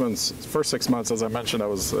the first 6 months, as I mentioned, I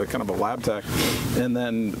was kind of a lab tech. And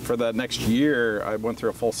then for that next year, I went through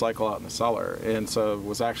a full cycle out in the cellar. And so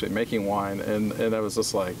was actually making wine, and it was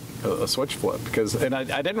just like a switch flip. And I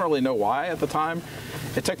didn't really know why at the time.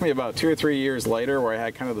 It took me about 2 or 3 years later where I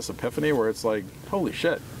had kind of this epiphany where it's like, holy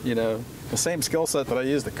shit, you know, the same skill set that I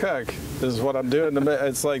use to cook is what I'm doing.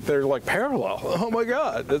 It's like they're like parallel. Oh my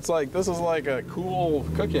God. It's like, this is like a cool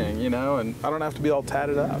cooking, you know, and I don't have to be all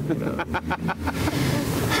tatted up, you know.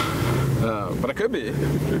 But I could be,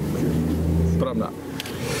 but I'm not.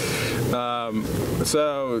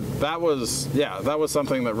 So that was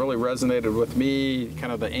something that really resonated with me,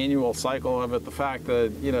 kind of the annual cycle of it, the fact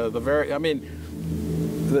that,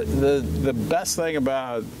 the best thing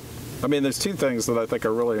about, there's two things that I think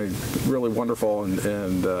are really, really wonderful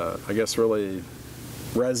and I guess really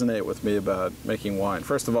resonate with me about making wine.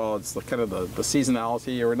 First of all, it's the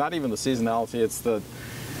seasonality, or not even the seasonality, it's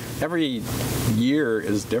every year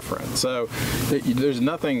is different. So there's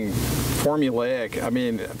nothing formulaic.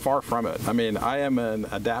 Far from it. I am an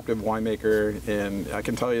adaptive winemaker, and I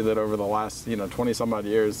can tell you that over the last 20 some odd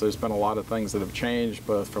years, there's been a lot of things that have changed,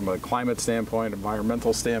 both from a climate standpoint,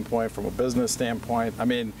 environmental standpoint, from a business standpoint.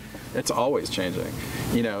 It's always changing.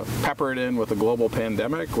 Peppered in with a global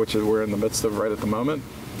pandemic, which we're in the midst of right at the moment.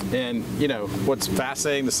 And what's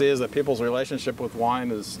fascinating to see is that people's relationship with wine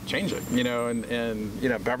is changing,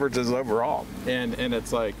 and beverages overall. And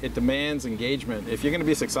it's like, it demands engagement. If you're going to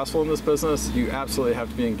be successful in this business, you absolutely have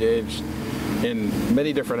to be engaged in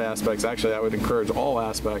many different aspects. Actually, I would encourage all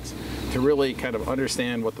aspects to really kind of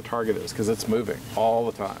understand what the target is, because it's moving all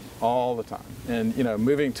the time. And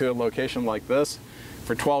moving to a location like this,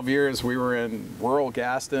 for 12 years, we were in rural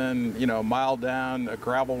Gaston, a mile down a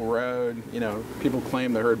gravel road. People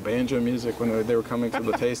claimed they heard banjo music when they were coming to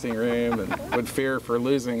the tasting room, and would fear for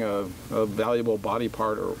losing a valuable body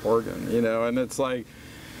part or organ, and it's like,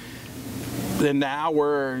 and now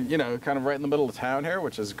we're, kind of right in the middle of town here,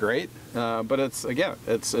 which is great. But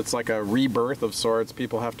it's like a rebirth of sorts.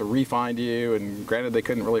 People have to re-find you, and granted, they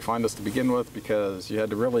couldn't really find us to begin with because you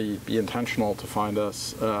had to really be intentional to find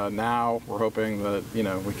us. Now we're hoping that,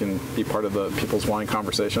 we can be part of the people's wine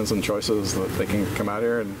conversations and choices, that they can come out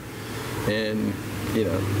here and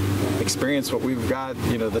experience what we've got,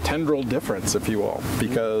 the Tendril difference, if you will,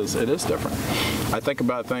 because it is different. I think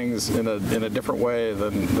about things in a different way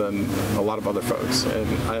than a lot of other folks,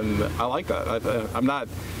 and I like that. I'm not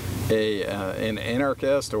an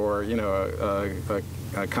anarchist or a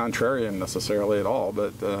contrarian necessarily at all,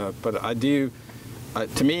 but I do.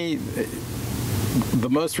 To me, the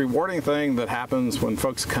most rewarding thing that happens when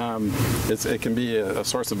folks come, it can be a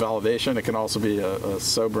source of validation. It can also be a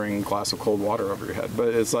sobering glass of cold water over your head.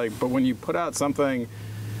 But but when you put out something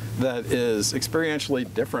that is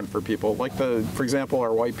experientially different for people, like for example,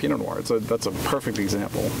 our white Pinot Noir. That's a perfect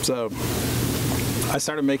example. So I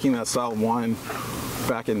started making that style of wine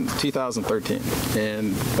back in 2013,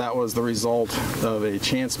 and that was the result of a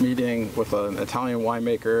chance meeting with an Italian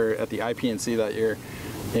winemaker at the IPNC that year,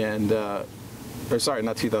 and or sorry,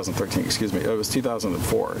 not 2013, excuse me, it was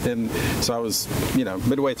 2004. And so I was,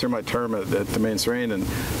 midway through my term at Domaine Serene, and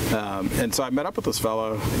so I met up with this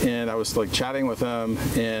fellow, and I was like chatting with him,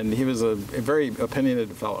 and he was a very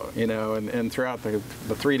opinionated fellow, and throughout the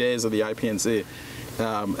 3 days of the IPNC,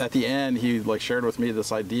 at the end, he shared with me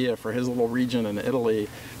this idea for his little region in Italy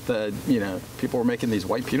that, people were making these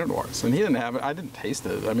white Pinot Noirs, and he didn't have it. I didn't taste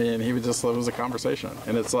it. He was just, it was a conversation,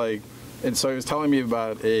 and it's like, and so he was telling me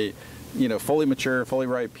about a fully mature, fully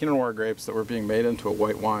ripe Pinot Noir grapes that were being made into a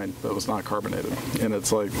white wine that was not carbonated. And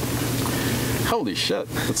it's like, holy shit.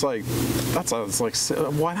 It's like,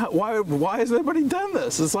 why has anybody done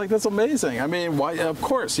this? It's like, that's amazing. Why? Of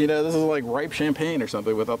course, this is like ripe champagne or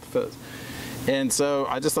something without the fizz. And so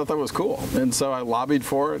I just thought that was cool. And so I lobbied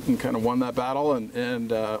for it and kind of won that battle,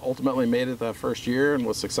 and ultimately made it that first year and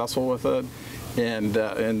was successful with it. And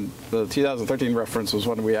the 2013 reference was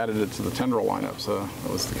when we added it to the Tendril lineup, so that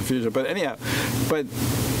was the confusion. But anyhow,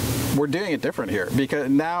 we're doing it different here because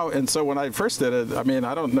now, and so when I first did it,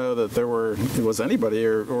 I don't know that there was anybody,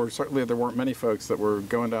 or certainly there weren't many folks that were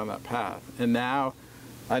going down that path. And now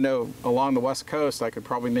I know along the West Coast, I could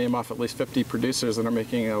probably name off at least 50 producers that are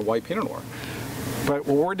making a white Pinot Noir. But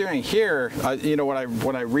what we're doing here,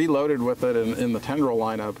 when I reloaded with it in the Tendril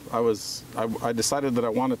lineup, I decided that I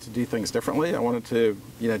wanted to do things differently. I wanted to,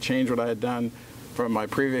 change what I had done from my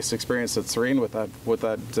previous experience at Serene with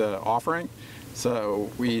that offering. So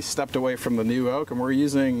we stepped away from the new oak, and we're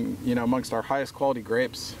using, amongst our highest quality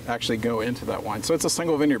grapes actually go into that wine. So it's a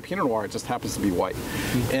single vineyard Pinot Noir, it just happens to be white.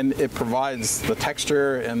 And it provides the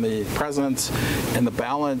texture and the presence and the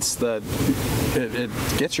balance that it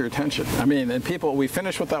gets your attention. And people, we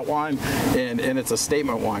finish with that wine, and it's a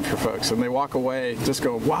statement wine for folks. And they walk away, just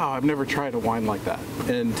go, wow, I've never tried a wine like that.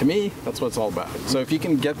 And to me, that's what it's all about. So if you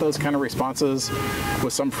can get those kind of responses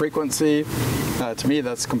with some frequency, to me,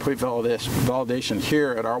 that's complete validation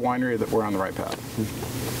here at our winery that we're on the right path.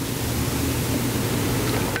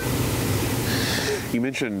 You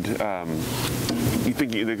mentioned you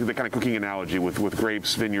think the kind of cooking analogy with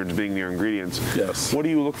grapes, vineyards being their ingredients. Yes. What do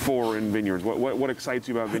you look for in vineyards? What excites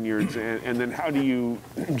you about vineyards, and then how do you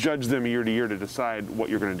judge them year to year to decide what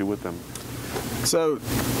you're going to do with them? So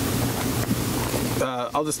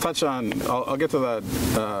I'll just touch on, I'll get to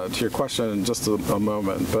that, to your question in just a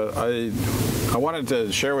moment, but I wanted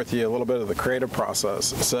to share with you a little bit of the creative process.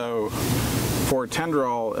 So for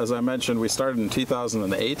Tendril, as I mentioned, we started in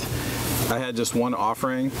 2008. I had just one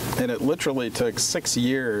offering, and it literally took 6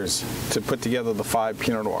 years to put together the 5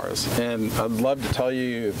 Pinot Noirs. And I'd love to tell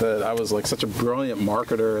you that I was like such a brilliant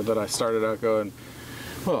marketer that I started out going,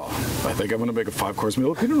 well, I think I'm going to make a 5-course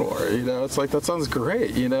meal of Pinot Noir. You know, it's like, that sounds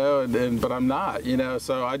great, you know, but I'm not, you know,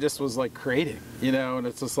 so I just was like creating, you know, and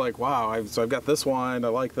it's just like, wow, so I've got this wine, I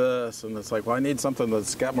like this, and it's like, well, I need something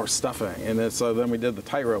that's got more stuffing. And so then we did the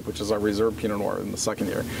Tightrope, which is our reserve Pinot Noir in the second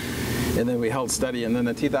year. And then we held steady, and then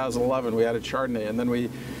in 2011 we added Chardonnay, and then we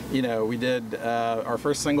did our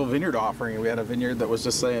first single vineyard offering, and we had a vineyard that was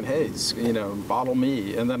just saying, hey, you know, bottle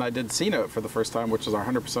me. And then I did C-Note for the first time, which is our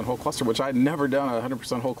 100% whole cluster, which I had never done a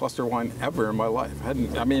 100% whole cluster wine ever in my life.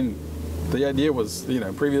 I mean, the idea was, you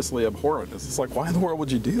know, previously abhorrent. It's just like, why in the world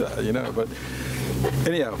would you do that, you know? But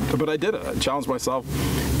anyhow, but I did it. I challenged myself.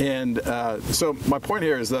 And so my point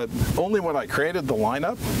here is that only when I created the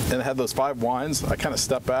lineup and had those 5 wines, I kind of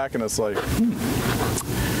stepped back and it's like,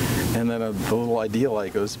 and then the little idea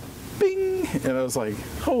light goes, bing, and I was like,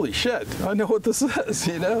 holy shit, I know what this is,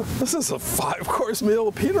 you know? This is a 5-course meal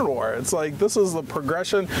of Pinot Noir. It's like, this is the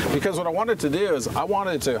progression, because what I wanted to do is I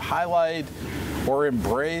wanted to highlight or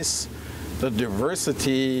embrace the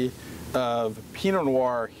diversity of Pinot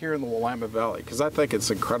Noir here in the Willamette Valley, because I think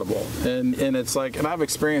it's incredible. And it's like, and I've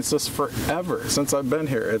experienced this forever since I've been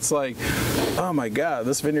here. It's like, oh my God,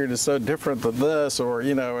 this vineyard is so different than this, or,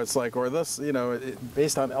 you know, it's like, or this, you know,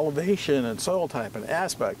 based on elevation and soil type and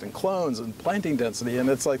aspect and clones and planting density. And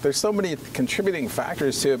it's like, there's so many contributing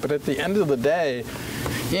factors to it, but at the end of the day,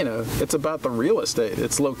 you know, it's about the real estate.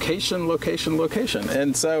 It's location, location, location.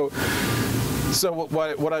 And so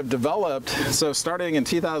what I've developed, so starting in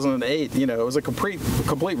 2008, you know, it was a complete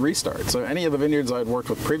restart. So any of the vineyards I'd worked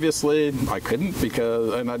with previously, I couldn't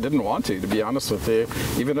and I didn't want to be honest with you,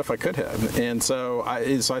 even if I could have. And so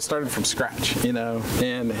I started from scratch, you know,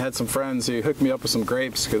 and had some friends who hooked me up with some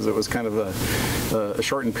grapes because it was kind of a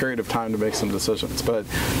shortened period of time to make some decisions. But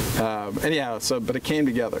anyhow, but it came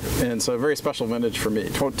together. And so a very special vintage for me.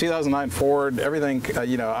 2009 forward, everything,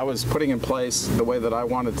 you know, I was putting in place the way that I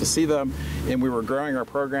wanted to see them. And we were growing our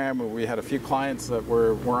program, and we had a few clients that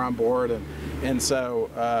were on board, and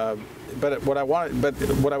so but what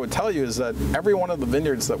I would tell you is that every one of the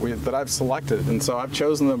vineyards that I've selected, and so I've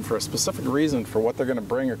chosen them for a specific reason for what they're going to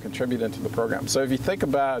bring or contribute into the program. So if you think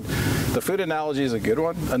about the food analogy is a good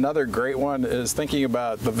one. Another great one is thinking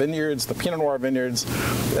about the vineyards, the Pinot Noir vineyards,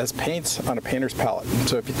 as paints on a painter's palette.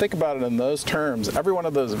 So if you think about it in those terms, every one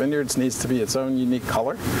of those vineyards needs to be its own unique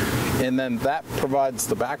color, and then that provides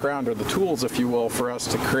the background or the tools, if you will, for us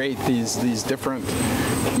to create these different,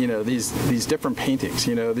 you know, these different paintings,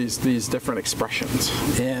 you know, these different expressions.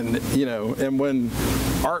 And, you know, and when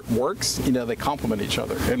art works, you know, they complement each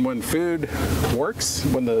other. And when food works,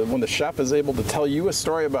 when the chef is able to tell you a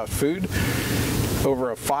story about food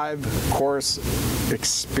over a 5-course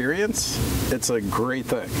experience, it's a great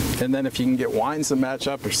thing. And then if you can get wines that match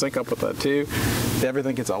up or sync up with that too,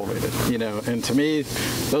 everything gets elevated, you know. And to me,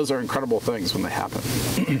 those are incredible things when they happen.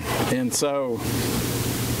 And so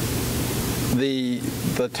the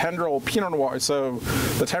Tendril Pinot Noir, so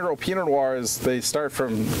the Tendril Pinot Noirs, they start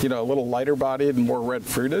from, you know, a little lighter bodied and more red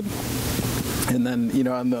fruited. And then, you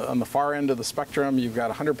know, on the far end of the spectrum, you've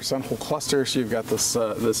got 100% whole cluster, so you've got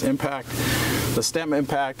this impact, the stem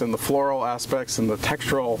impact and the floral aspects and the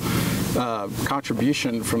textural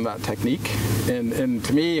contribution from that technique. And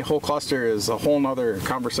to me, whole cluster is a whole nother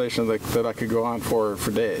conversation that I could go on for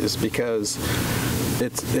days, because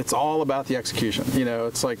it's all about the execution. You know,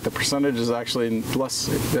 it's like the percentage is actually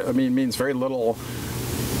means very little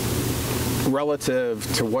relative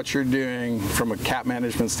to what you're doing from a cap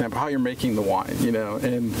management standpoint, how you're making the wine, you know.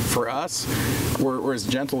 And for us, we're as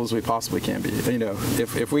gentle as we possibly can be. You know,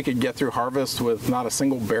 if we could get through harvest with not a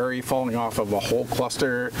single berry falling off of a whole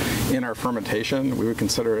cluster in our fermentation, we would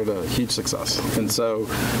consider it a huge success. And so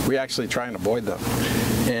we actually try and avoid them.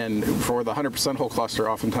 And for the 100% whole cluster,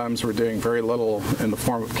 oftentimes we're doing very little in the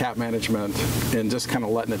form of cap management and just kind of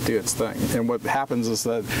letting it do its thing. And what happens is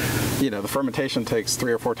that, you know, the fermentation takes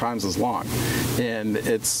 3 or 4 times as long, and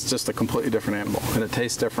it's just a completely different animal, and it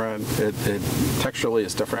tastes different. It texturally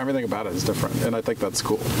is different. Everything about it is different, and I think that's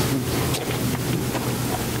cool.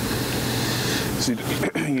 So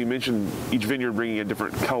you mentioned each vineyard bringing a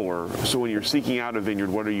different color. So when you're seeking out a vineyard,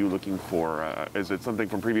 what are you looking for? Is it something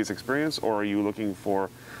from previous experience, or are you looking for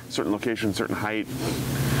certain location, certain height,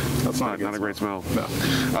 That's not a great smell.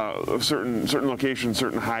 No. Certain location,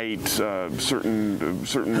 certain height, certain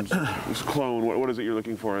clone. What is it you're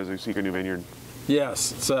looking for as you seek a new vineyard? Yes.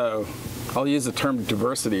 So I'll use the term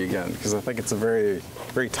diversity again because I think it's a very,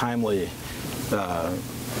 very timely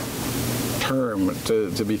term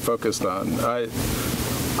to be focused on.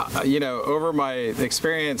 Over my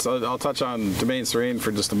experience, I'll touch on Domaine Serene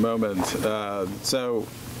for just a moment. So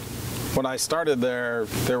when I started there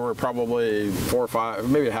were probably 4 or 5,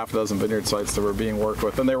 maybe a half dozen vineyard sites that were being worked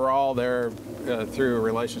with, and they were all there through a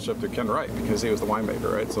relationship to Ken Wright because he was the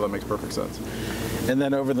winemaker, right? So that makes perfect sense. And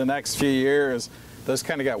then over the next few years, those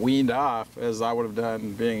kind of got weaned off, as I would have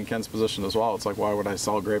done being in Ken's position as well. It's like, why would I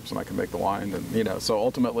sell grapes when I can make the wine? And so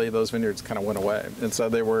ultimately those vineyards kind of went away. And so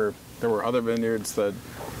there were other vineyards that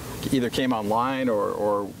either came online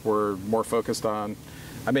or were more focused on.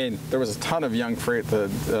 I mean, there was a ton of young fruit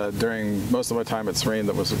that during most of my time at Serene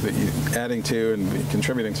that was adding to and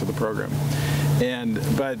contributing to the program.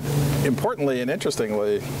 But importantly and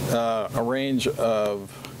interestingly, a range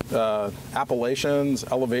of appellations,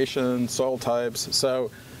 elevations, soil types.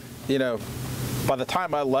 So, by the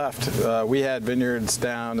time I left, we had vineyards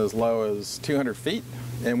down as low as 200 feet,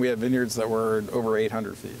 and we had vineyards that were over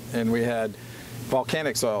 800 feet. And we had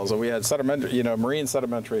volcanic soils, and we had sedimentary, marine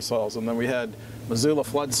sedimentary soils, and then we had Missoula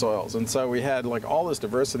flood soils. And so we had like all this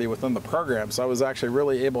diversity within the program. So I was actually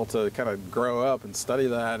really able to kind of grow up and study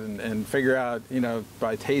that and figure out,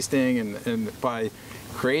 by tasting and by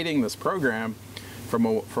creating this program, from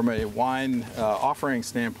a wine offering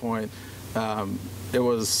standpoint, it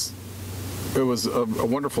was a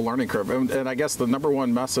wonderful learning curve. And I guess the number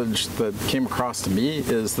one message that came across to me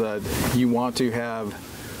is that you want to have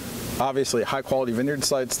obviously high quality vineyard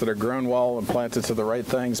sites that are grown well and planted to the right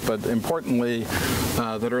things, but importantly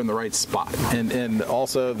that are in the right spot, and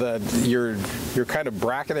also that you're kind of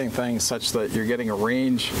bracketing things such that you're getting a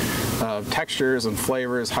range of textures and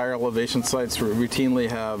flavors. Higher elevation sites routinely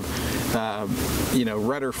have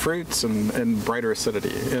redder fruits and brighter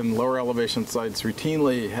acidity, and lower elevation sites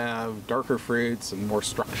routinely have darker fruits and more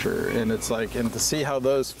structure. And it's like, and to see how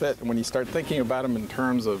those fit, and when you start thinking about them in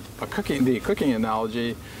terms of the cooking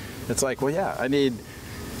analogy, it's like, well, yeah, I need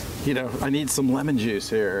some lemon juice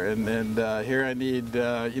here, and here I need,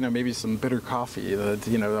 maybe some bitter coffee that,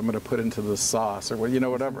 I'm going to put into the sauce, or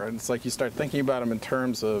whatever. And it's like you start thinking about them in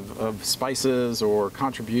terms of spices or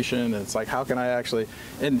contribution. And it's like, how can I actually,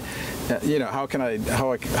 and how can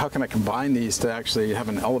I combine these to actually have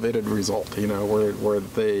an elevated result? Where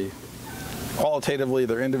they qualitatively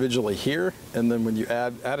they're individually here, and then when you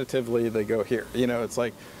add additively they go here. It's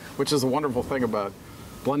like, which is a wonderful thing about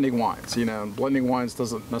blending wines. Blending wines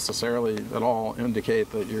doesn't necessarily at all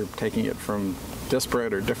indicate that you're taking it from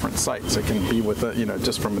disparate or different sites. It can be with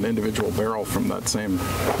just from an individual barrel from that same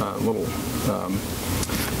little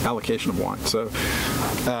allocation of wine. So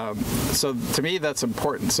to me that's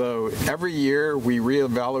important. So every year we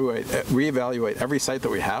reevaluate every site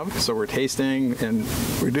that we have. So we're tasting and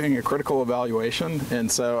we're doing a critical evaluation.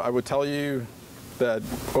 And so I would tell you that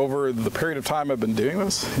over the period of time I've been doing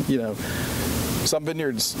this, some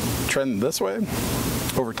vineyards trend this way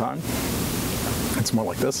over time. It's more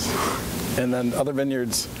like this. And then other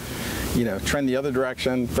vineyards, trend the other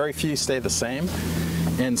direction. Very few stay the same.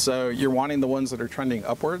 And so you're wanting the ones that are trending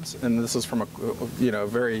upwards. And this is from a,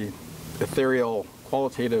 very ethereal,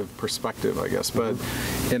 qualitative perspective, I guess. But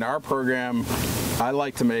in our program, I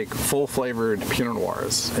like to make full-flavored Pinot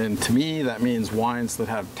Noirs. And to me, that means wines that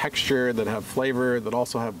have texture, that have flavor, that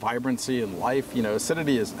also have vibrancy and life.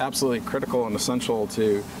 Acidity is absolutely critical and essential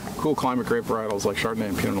to cool climate grape varietals like Chardonnay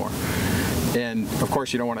and Pinot Noir. And of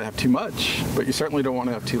course, you don't want to have too much, but you certainly don't want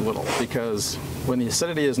to have too little, because when the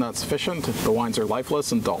acidity is not sufficient, the wines are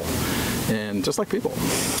lifeless and dull, and just like people.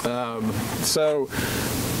 So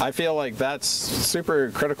I feel like that's super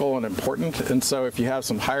critical and important. And so if you have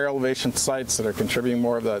some higher elevation sites that are contributing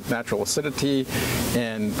more of that natural acidity,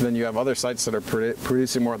 and then you have other sites that are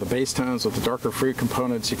producing more of the base tones with the darker fruit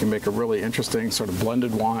components, you can make a really interesting sort of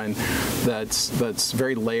blended wine that's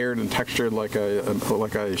very layered and textured, like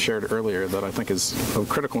I shared earlier, that I think is of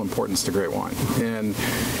critical importance to great wine. And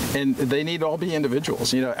they need to all be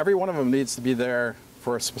individuals. Every one of them needs to be there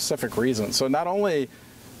for a specific reason. So not only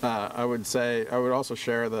I would also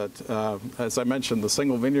share that, as I mentioned, the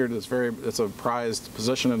single vineyard it's a prized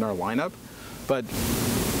position in our lineup, but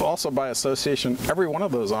also by association, every one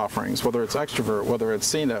of those offerings, whether it's Extrovert, whether it's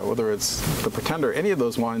Cena, whether it's the Pretender, any of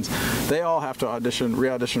those wines, they all have to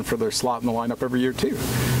re-audition for their slot in the lineup every year too.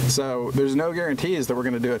 So there's no guarantees that we're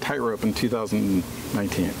going to do a tightrope in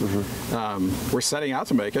 2019. We're setting out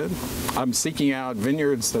to make it. I'm seeking out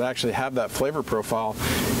vineyards that actually have that flavor profile.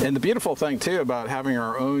 And the beautiful thing too about having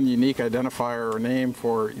our own unique identifier or name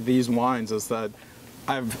for these wines is that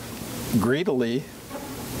I've greedily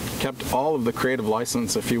kept all of the creative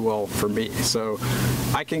license, if you will, for me. So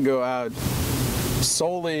I can go out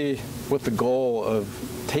solely with the goal of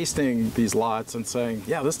tasting these lots and saying,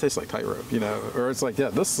 yeah, this tastes like tightrope, or it's like, yeah,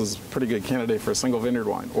 this is a pretty good candidate for a single vineyard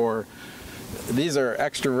wine, or these are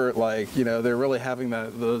Extrovert, they're really having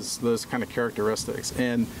those kind of characteristics.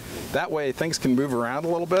 And that way things can move around a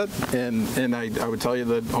little bit, and I would tell you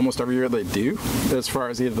that almost every year they do, as far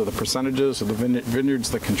as either the percentages or the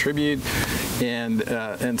vineyards that contribute,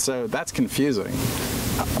 and so that's confusing.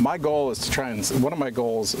 My goal is to try and, one of my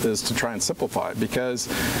goals is to try and simplify it, because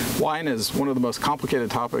wine is one of the most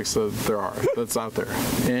complicated topics that's out there.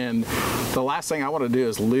 And the last thing I want to do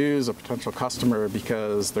is lose a potential customer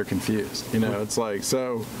because they're confused. It's like,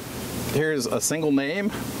 so here's a single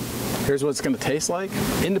name, here's what it's going to taste like,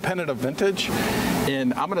 independent of vintage,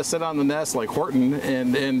 and I'm going to sit on the nest like Horton,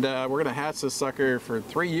 and we're going to hatch this sucker for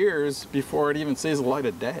 3 years before it even sees the light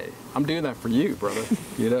of day. I'm doing that for you, brother.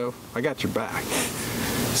 I got your back.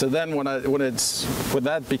 So then when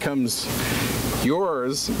that becomes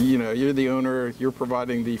yours, you're the owner, you're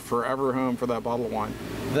providing the forever home for that bottle of wine,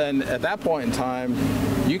 then at that point in time,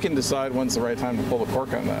 you can decide when's the right time to pull the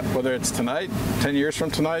cork on that. Whether it's tonight, 10 years from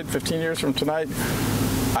tonight, 15 years from tonight,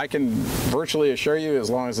 I can virtually assure you, as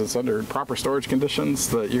long as it's under proper storage conditions,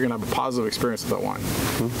 that you're going to have a positive experience with that wine.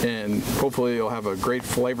 And hopefully you'll have a great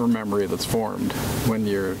flavor memory that's formed when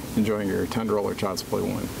you're enjoying your Tendril or Child's Play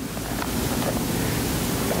wine.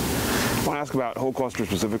 I want to ask about whole cluster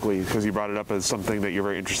specifically, because you brought it up as something that you're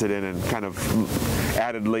very interested in and kind of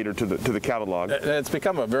added later to the catalog. It's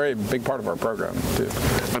become a very big part of our program too.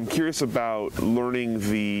 I'm curious about learning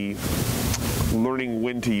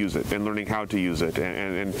when to use it and learning how to use it,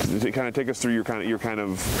 and to kind of take us through your kind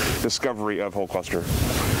of discovery of whole cluster.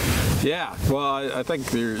 Yeah, well, I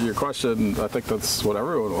think your question, I think that's what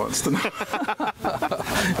everyone wants to know.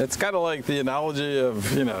 It's kind of like the analogy of,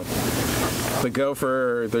 the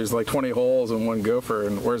gopher, there's like 20 holes in one gopher,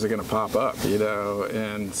 and where's it going to pop up,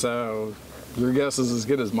 And so your guess is as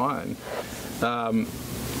good as mine. I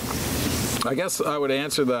guess I would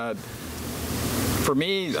answer that. For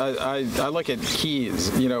me, I look at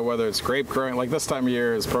keys, whether it's grape growing, like this time of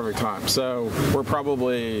year is perfect time. So we're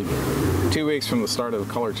probably 2 weeks from the start of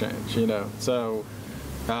the color change, So,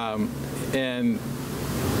 and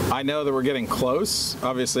I know that we're getting close.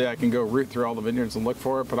 Obviously, I can go root through all the vineyards and look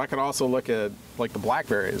for it, but I can also look at like the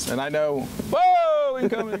blackberries, and I know, whoa,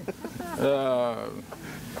 incoming.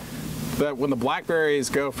 That when the blackberries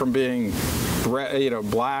go from being,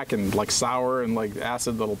 black and like sour and like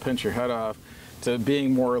acid that'll pinch your head off, to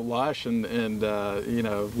being more lush and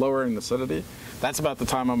lower in acidity, that's about the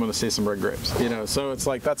time I'm going to see some red grapes. So it's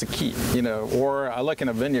like that's a key. Or I look in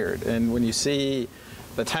a vineyard, and when you see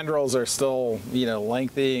the tendrils are still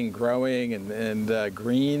lengthy and growing and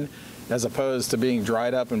green, as opposed to being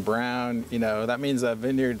dried up and brown, that means that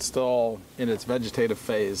vineyard's still in its vegetative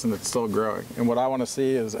phase and it's still growing. And what I want to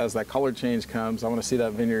see is, as that color change comes, I want to see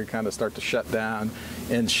that vineyard kind of start to shut down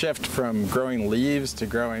and shift from growing leaves to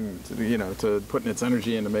growing, to putting its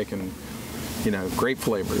energy into making, grape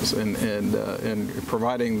flavors and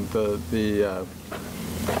providing the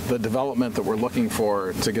development that we're looking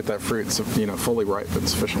for to get that fruit, fully ripe and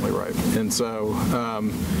sufficiently ripe. And so,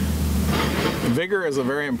 vigor is a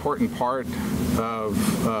very important part of,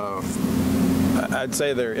 I'd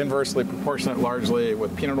say they're inversely proportionate largely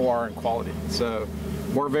with Pinot Noir and quality. So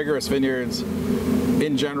more vigorous vineyards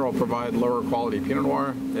in general provide lower quality Pinot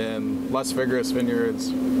Noir, and less vigorous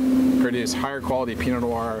vineyards produce higher quality Pinot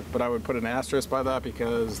Noir, but I would put an asterisk by that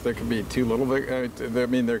because there can be too little vigor.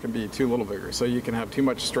 There can be too little vigor. So you can have too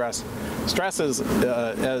much stress. Stress is,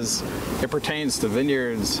 as it pertains to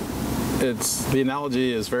vineyards, the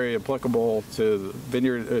analogy is very applicable to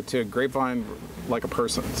vineyard, to a grapevine, like a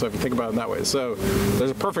person. So if you think about it in that way, so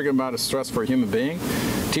there's a perfect amount of stress for a human being.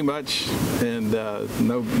 Too much and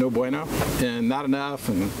no bueno, and not enough,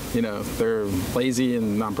 and they're lazy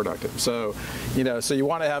and non-productive. So so you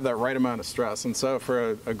want to have that right amount of stress. And so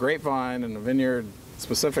for a grapevine and a vineyard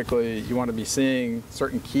specifically, you want to be seeing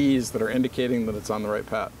certain keys that are indicating that it's on the right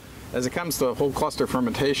path. As it comes to whole cluster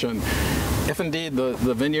fermentation, if indeed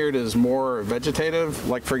the vineyard is more vegetative,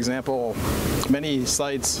 like for example, many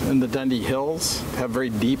sites in the Dundee Hills have very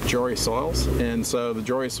deep Jori soils, and so the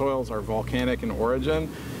Jori soils are volcanic in origin.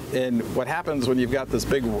 And what happens when you've got this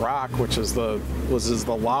big rock, which is the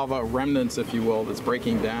lava remnants, if you will, that's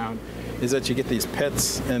breaking down, is that you get these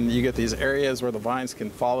pits and you get these areas where the vines can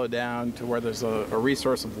follow down to where there's a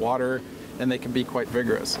resource of water, and they can be quite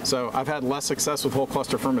vigorous. So I've had less success with whole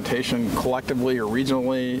cluster fermentation collectively or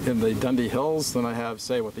regionally in the Dundee Hills than I have,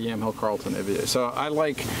 say, with the Yamhill Carlton IVA. So I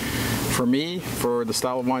like, for me, for the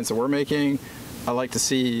style of wines that we're making, I like to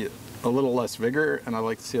see a little less vigor, and I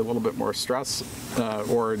like to see a little bit more stress,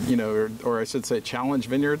 or I should say challenge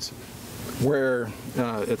vineyards, where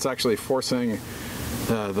it's actually forcing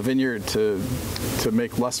the vineyard to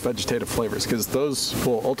make less vegetative flavors, because those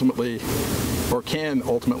will ultimately, or can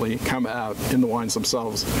ultimately, come out in the wines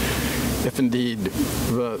themselves if indeed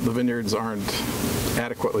the vineyards aren't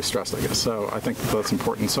adequately stressed, I guess. So I think that's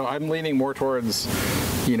important. So I'm leaning more towards,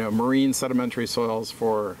 marine sedimentary soils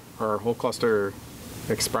for our whole cluster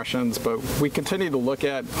expressions, but we continue to look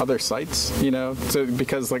at other sites,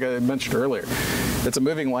 because like I mentioned earlier, it's a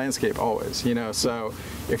moving landscape always, so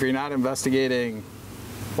if you're not investigating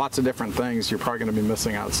lots of different things, you're probably going to be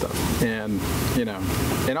missing out stuff. And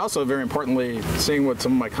and also very importantly, seeing what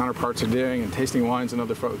some of my counterparts are doing and tasting wines in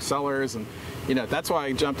other folks' cellars, and that's why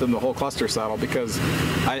I jumped in the whole cluster saddle, because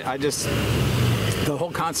I just, the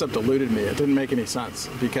whole concept eluded me. It didn't make any sense,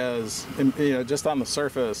 because just on the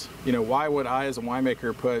surface, why would I as a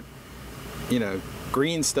winemaker put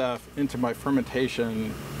green stuff into my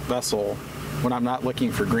fermentation vessel when I'm not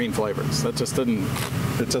looking for green flavors? That just didn't,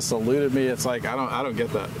 it just eluded me. It's like, I don't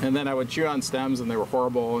get that. And then I would chew on stems and they were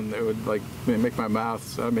horrible, and it would make my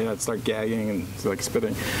mouth, I'd start gagging and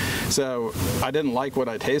spitting. So I didn't like what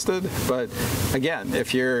I tasted. But again,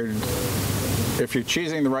 if you're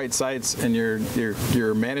choosing the right sites and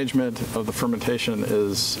your management of the fermentation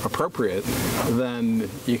is appropriate, then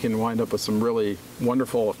you can wind up with some really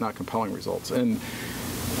wonderful, if not compelling, results. And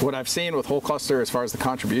what I've seen with whole cluster as far as the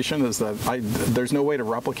contribution is that there's no way to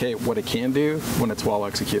replicate what it can do when it's well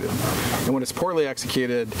executed. And when it's poorly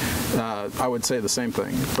executed, I would say the same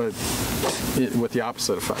thing, but with the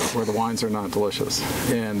opposite effect, where the wines are not delicious.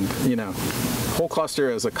 And whole cluster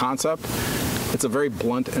as a concept, it's a very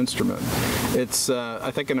blunt instrument. It's, I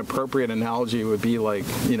think an appropriate analogy would be like,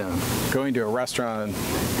 going to a restaurant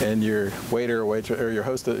and your waiter or waitress, or your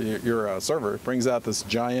host, your server brings out this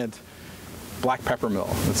giant black pepper mill.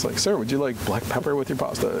 It's like, sir, would you like black pepper with your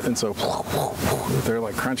pasta? And so they're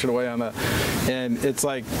like crunching away on that. And it's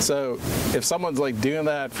like, so if someone's like doing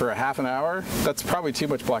that for a half an hour, that's probably too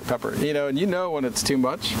much black pepper, and when it's too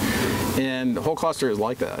much. And whole cluster is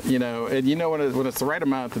like that, and when it's the right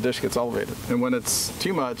amount, the dish gets elevated. And when it's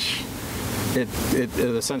too much, it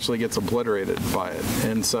essentially gets obliterated by it.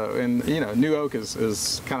 And so, New Oak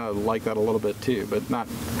is kind of like that a little bit too, but not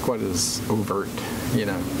quite as overt,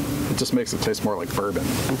 It just makes it taste more like bourbon.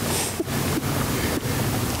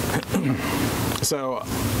 So,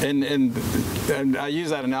 and I use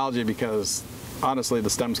that analogy because honestly, the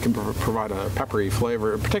stems can provide a peppery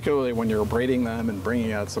flavor, particularly when you're braiding them and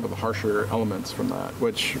bringing out some of the harsher elements from that,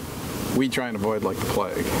 which we try and avoid like the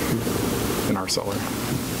plague in our cellar.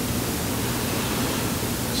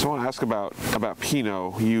 So I want to ask about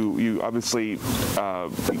Pinot. You obviously,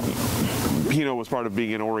 Pinot was part of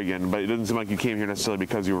being in Oregon, but it doesn't seem like you came here necessarily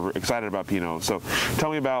because you were excited about Pinot. So tell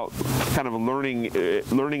me about kind of learning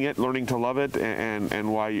to love it,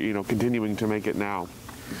 and why continuing to make it now.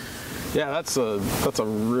 Yeah, that's a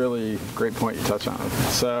really great point you touch on.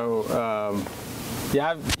 So so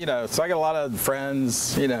I got a lot of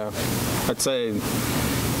friends. I'd say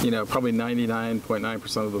probably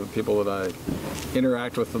 99.9% of the people that I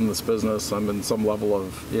interact with in this business, I'm in some level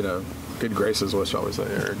of good graces with, shall we say,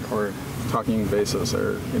 or talking basis,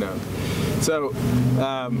 or So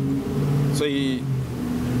you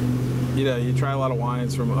try a lot of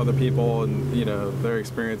wines from other people and their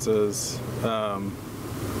experiences.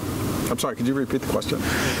 I'm sorry, could you repeat the question?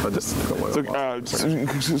 I just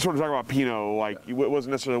sort of talk about Pinot. Like, it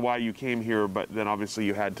wasn't necessarily why you came here, but then obviously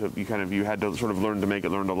you had to sort of learn to make it,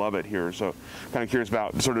 learn to love it here. So, kind of curious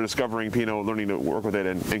about sort of discovering Pinot, learning to work with it,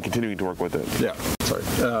 and continuing to work with it. Yeah. Sorry.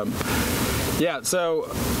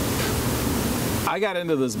 So I got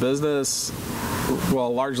into this business,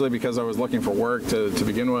 well, largely because I was looking for work to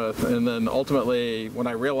begin with, and then ultimately when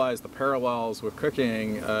I realized the parallels with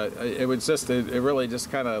cooking, it really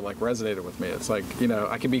just kind of like resonated with me. It's like,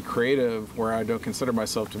 I can be creative where I don't consider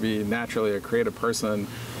myself to be naturally a creative person,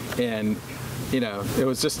 and it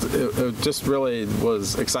just really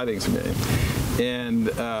was exciting to me. And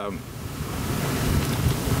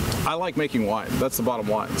I like making wine. That's the bottom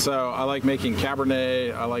line. So I like making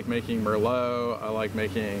Cabernet, I like making Merlot, I like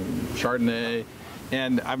making Chardonnay.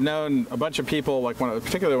 And I've known a bunch of people, like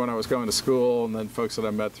particularly when I was going to school, and then folks that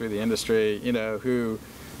I met through the industry, you know, who,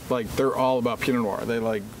 like, they're all about Pinot Noir. They,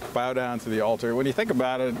 like, bow down to the altar. When you think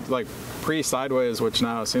about it, like, pre-Sideways, which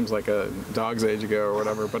now seems like a dog's age ago or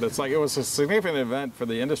whatever, but it's like, it was a significant event for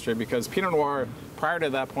the industry because Pinot Noir, prior to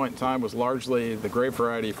that point in time, was largely the grape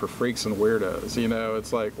variety for freaks and weirdos, you know?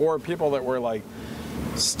 It's like, or people that were, like,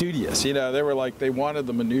 studious, you know, they were like, they wanted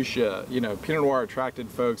the minutiae, you know. Pinot Noir attracted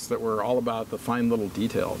folks that were all about the fine little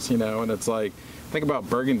details, you know. And it's like, think about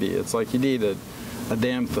Burgundy. It's like you need a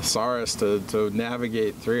damn thesaurus to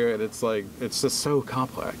navigate through it. It's like, it's just so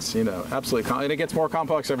complex, you know, absolutely. And it gets more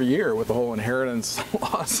complex every year with the whole inheritance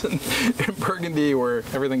laws in Burgundy, where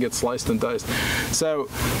everything gets sliced and diced. So,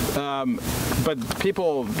 but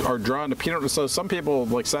people are drawn to Pinot Noir. So some people,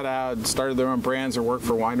 like, set out and started their own brands or worked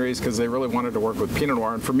for wineries because they really wanted to work with Pinot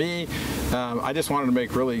Noir. And for me, I just wanted to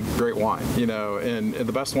make really great wine, you know, and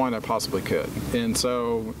the best wine I possibly could. And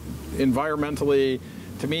so environmentally,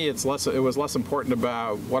 to me, it was less important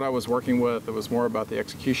about what I was working with. It was more about the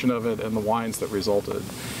execution of it and the wines that resulted.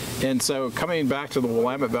 And so coming back to the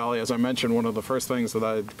Willamette Valley, as I mentioned, one of the first things that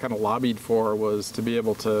I kind of lobbied for was to be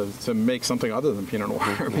able to make something other than Pinot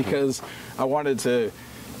Noir because I wanted to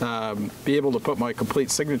be able to put my complete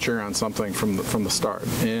signature on something from the start.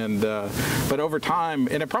 And but over time,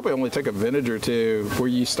 and it probably only took a vintage or two, where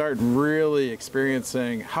you start really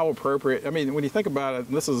experiencing how appropriate. I mean, when you think about it,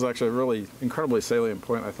 and this is actually a really incredibly salient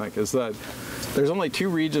point, I think, is that there's only 2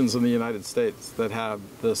 regions in the United States that have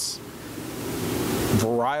this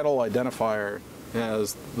varietal identifier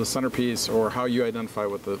as the centerpiece, or how you identify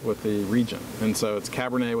with the region. And so it's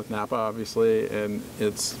Cabernet with Napa, obviously, and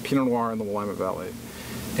it's Pinot Noir in the Willamette Valley.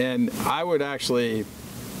 And I would actually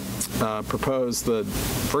propose that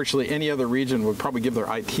virtually any other region would probably give their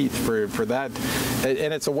eye teeth for that.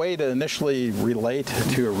 And it's a way to initially relate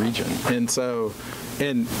to a region. And so,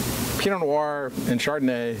 in Pinot Noir and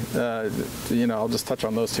Chardonnay, you know, I'll just touch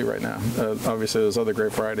on those 2 right now. Obviously, there's other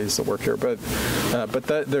grape varieties that work here, but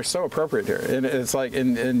they're so appropriate here. And it's like,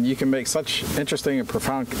 and you can make such interesting and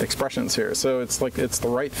profound expressions here. So it's like, it's the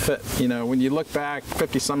right fit. You know, when you look back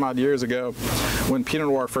 50 some odd years ago, when Pinot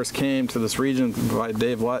Noir first came to this region by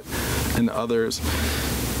Dave Lutt and others,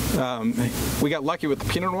 we got lucky with the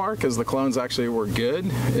Pinot Noir because the clones actually were good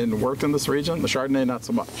and worked in this region. The Chardonnay, not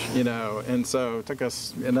so much, you know. And so it took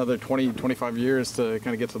us another 20, 25 years to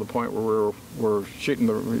kind of get to the point where we're shooting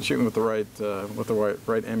with the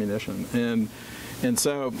right ammunition. And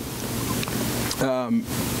so,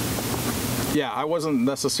 yeah, I wasn't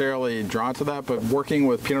necessarily drawn to that, but working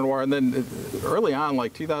with Pinot Noir, and then early on,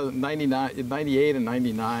 like 98 and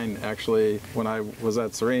 99, actually, when I was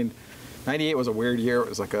at Serene. 98 was a weird year. It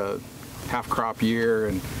was like a half crop year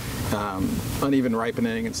and uneven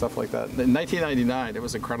ripening and stuff like that. In 1999, it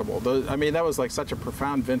was incredible. I mean, that was like such a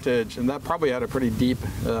profound vintage, and that probably had a pretty deep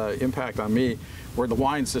impact on me, where the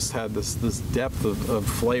wines just had this depth of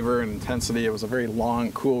flavor and intensity. It was a very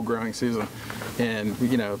long, cool growing season. And,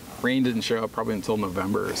 you know, rain didn't show up probably until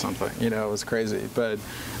November or something. You know, it was crazy. But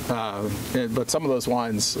some of those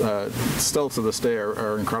wines still to this day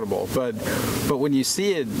are incredible. But when you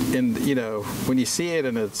see it and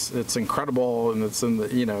it's incredible, and it's in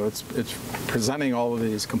the, you know, it's presenting all of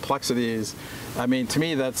these complexities. I mean, to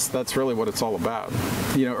me, that's really what it's all about.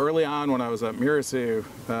 You know, early on when I was at Mirasu,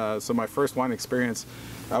 so my first wine experience,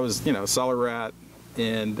 I was, you know, cellar rat.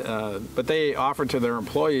 And but they offered to their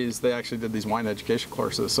employees, they actually did these wine education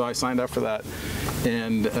courses, so I signed up for that.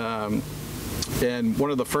 And one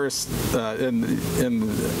of the first,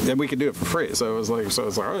 and we could do it for free. So it was like,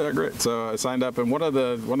 oh yeah, great. So I signed up, and one of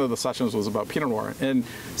the sessions was about Pinot Noir, and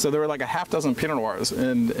so there were like a half dozen Pinot Noirs,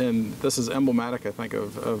 and this is emblematic, I think,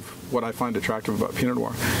 of what I find attractive about Pinot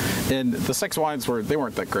Noir. And the 6 wines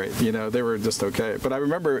weren't that great, you know, they were just okay. But I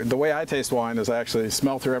remember the way I taste wine is I actually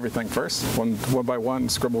smell through everything first, one by one,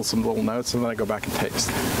 scribble some little notes, and then I go back and taste.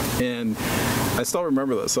 And I still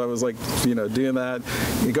remember this. So I was like, you know, doing that,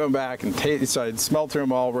 going back and taste. So I'd smelled through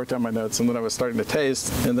them all, wrote down my notes, and then I was starting to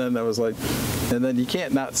taste, and then I was like, and then you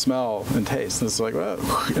can't not smell and taste. And it's like, oh,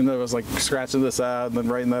 and then I was like scratching this out and then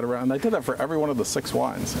writing that around. And I did that for every one of the 6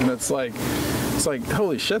 wines, and it's like,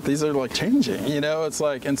 holy shit, these are like changing, you know. It's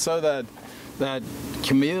like, and so that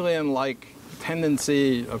chameleon-like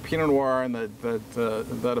tendency of Pinot Noir and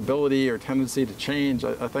that ability or tendency to change,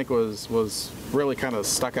 I think was really kind of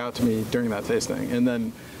stuck out to me during that tasting. And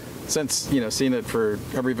then since, you know, seeing it for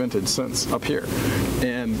every vintage since up here.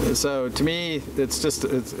 And so to me,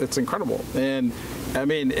 it's incredible. And I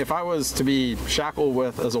mean, if I was to be shackled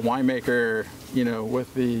with, as a winemaker,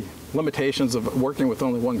 with the limitations of working with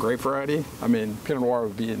only one grape variety, I mean, Pinot Noir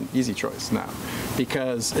would be an easy choice now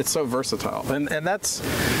because it's so versatile. And that's,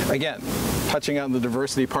 again, touching on the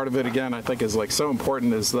diversity part of it again, I think is like so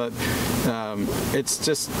important, is that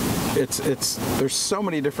there's so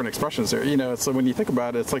many different expressions there. So when you think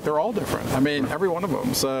about it, it's like they're all different. I mean, every one of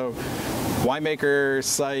them. So winemaker,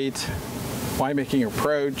 site, winemaking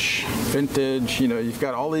approach, vintage, you've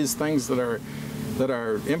got all these things that are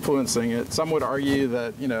influencing it. Some would argue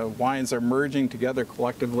that, wines are merging together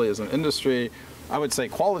collectively as an industry. I would say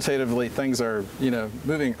qualitatively things are,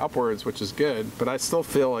 moving upwards, which is good, but I still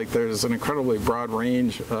feel like there's an incredibly broad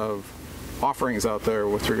range of offerings out there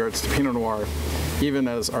with regards to Pinot Noir, even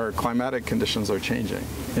as our climatic conditions are changing.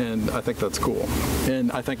 And I think that's cool.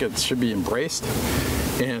 And I think it should be embraced,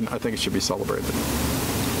 and I think it should be celebrated.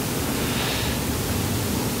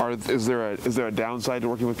 Is there a downside to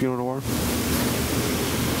working with Pinot Noir?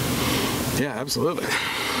 Yeah, absolutely.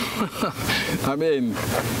 I mean,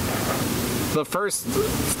 the first,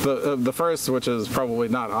 which is probably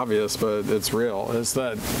not obvious, but it's real, is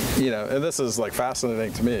that, and this is like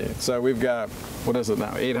fascinating to me. So we've got, what is it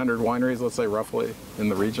now, 800 wineries, let's say, roughly, in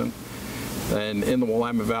the region. And in the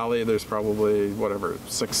Willamette Valley, there's probably,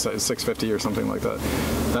 650 or something like that.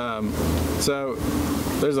 So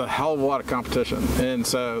there's a hell of a lot of competition. And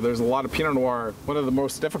so there's a lot of Pinot Noir. One of the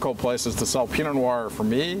most difficult places to sell Pinot Noir for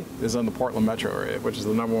me is in the Portland metro area, which is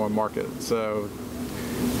the #1 market. So,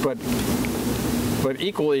 but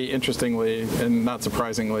equally interestingly, and not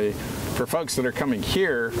surprisingly, for folks that are coming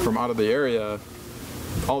here from out of the area,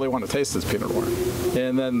 all they want to taste is Pinot Noir.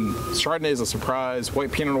 And then Chardonnay is a surprise.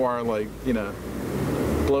 White Pinot Noir,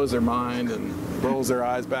 blows their mind and rolls their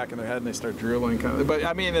eyes back in their head and they start drooling. But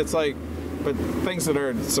I mean, it's like, but things that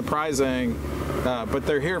are surprising, but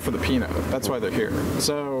they're here for the Pinot. That's why they're here.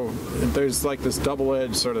 So there's like this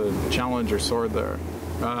double-edged sort of challenge or sword there.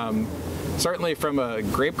 Certainly from a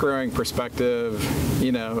grape growing perspective,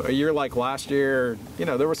 a year like last year,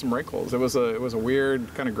 there were some wrinkles. It was a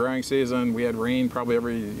weird kind of growing season. We had rain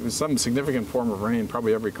it was some significant form of rain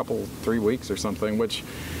probably every 3 weeks or something, which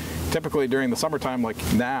typically during the summertime, like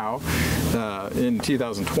now, in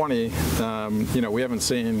 2020, we haven't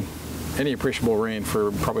seen any appreciable rain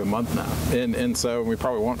for probably a month now. And so we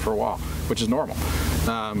probably won't for a while, which is normal.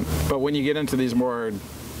 But when you get into these more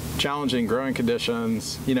challenging growing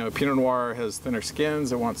conditions, Pinot Noir has thinner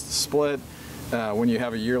skins, it wants to split. When you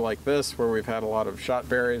have a year like this where we've had a lot of shot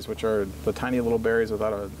berries, which are the tiny little berries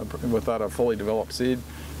without a fully developed seed,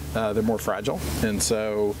 they're more fragile. And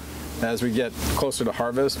so as we get closer to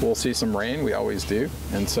harvest, we'll see some rain. We always do.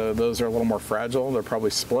 And so those are a little more fragile. They're probably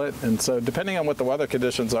split. And so depending on what the weather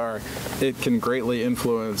conditions are, it can greatly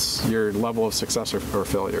influence your level of success or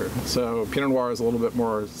failure. So Pinot Noir is a little bit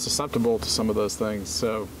more susceptible to some of those things.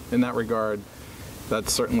 So in that regard,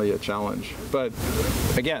 that's certainly a challenge. But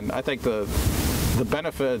again, I think the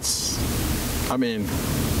benefits,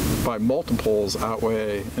 by multiples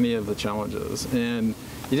outweigh any of the challenges. And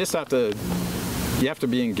you just have to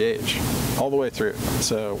be engaged all the way through.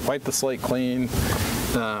 So wipe the slate clean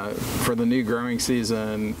for the new growing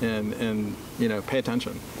season, and pay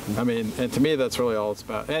attention. And to me, that's really all it's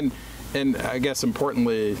about. And I guess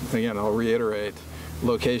importantly, again, I'll reiterate,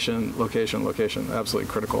 location, absolutely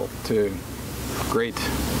critical to great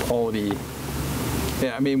quality.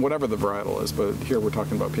 Yeah, whatever the varietal is, but here we're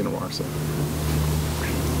talking about Pinot Noir. So.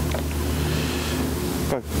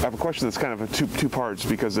 I have a question that's kind of two parts,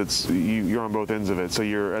 because you're on both ends of it. So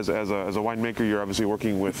you're as a winemaker, you're obviously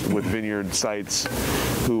working with vineyard sites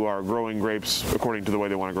who are growing grapes according to the way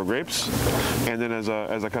they want to grow grapes, and then as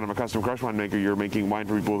a kind of a custom crush winemaker, you're making wine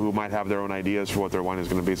for people who might have their own ideas for what their wine is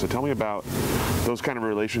going to be. So tell me about those kind of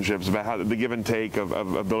relationships, about how the give and take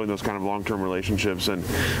of building those kind of long-term relationships, and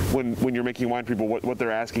when you're making wine for people, what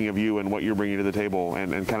they're asking of you and what you're bringing to the table,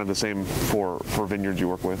 and kind of the same for vineyards you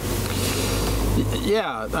work with.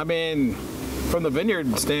 Yeah, from the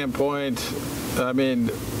vineyard standpoint,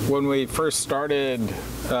 when we first started,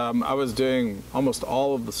 I was doing almost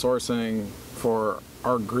all of the sourcing for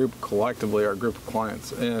our group collectively, our group of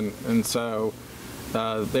clients. And so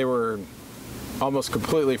they were almost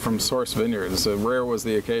completely from source vineyards. So rare was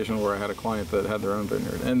the occasion where I had a client that had their own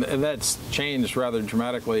vineyard. And that's changed rather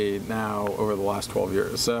dramatically now over the last 12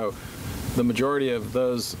 years. So the majority of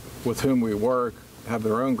those with whom we work have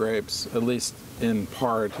their own grapes, at least in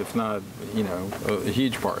part, if not, a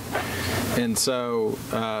huge part. And so,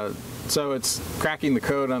 so it's cracking the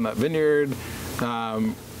code on that vineyard,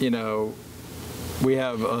 we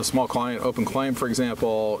have a small client, Open Claim, for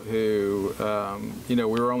example, who, we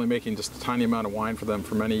were only making just a tiny amount of wine for them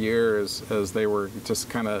for many years, as they were just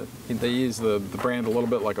they use the brand a little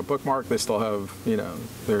bit like a bookmark. They still have,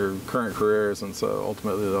 their current careers, and so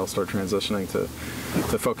ultimately they'll start transitioning to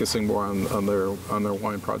focusing more on their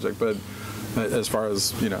wine project. But as far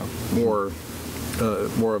as, more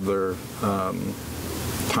of their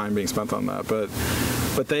time being spent on that, but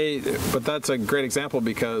that's a great example,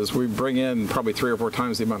 because we bring in probably 3 or 4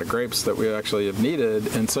 times the amount of grapes that we actually have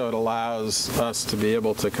needed, and so it allows us to be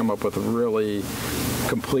able to come up with a really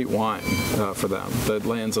complete wine for them that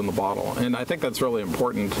lands in the bottle. And I think that's really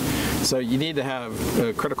important. So you need to have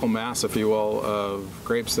a critical mass, if you will, of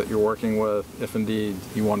grapes that you're working with, if indeed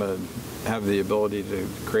you want to have the ability to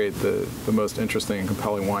create the most interesting and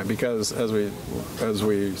compelling wine, because as we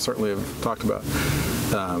certainly have talked about,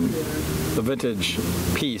 the vintage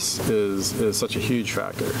piece is such a huge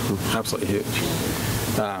factor, absolutely huge.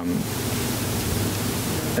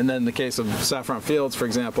 And then in the case of Saffron Fields, for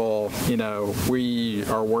example, we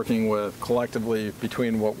are working with collectively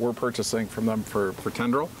between what we're purchasing from them for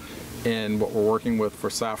Tendril and what we're working with for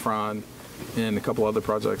Saffron and a couple other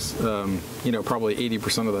projects, probably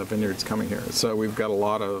 80% of that vineyard's coming here. So we've got a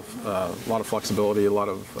lot of flexibility, a lot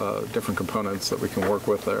of different components that we can work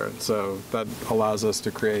with there. And so that allows us to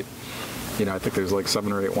create, I think there's like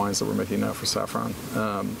 7 or 8 wines that we're making now for Saffron,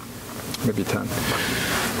 maybe 10,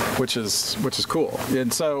 which is cool.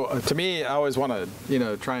 And so to me, I always want to,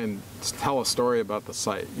 try and tell a story about the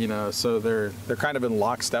site, so they're kind of in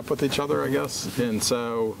lockstep with each other, I guess. And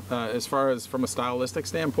so as far as from a stylistic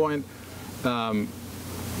standpoint,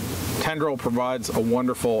 Tendril provides a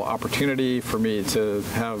wonderful opportunity for me to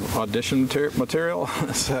have audition material.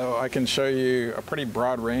 So I can show you a pretty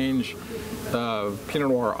broad range of Pinot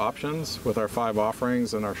Noir options with our 5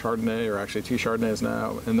 offerings and our Chardonnay, or actually 2 Chardonnays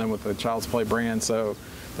now, and then with the Child's Play brand. So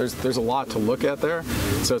there's a lot to look at there.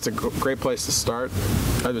 So it's a great place to start.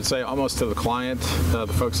 I would say almost to the client, the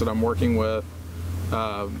folks that I'm working with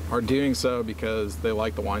are doing so because they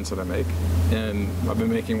like the wines that I make. And I've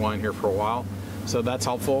been making wine here for a while, so that's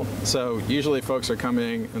helpful. So usually folks are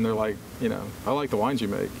coming and they're like, I like the wines you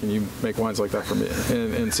make, and you make wines like that for me.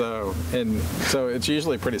 And so it's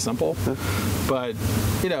usually pretty simple. But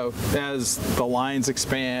as the lines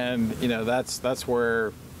expand, that's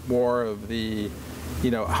where more of the,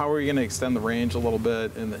 how are we going to extend the range a little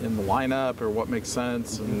bit in the lineup, or what makes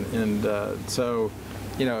sense, and so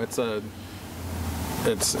it's a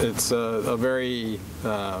very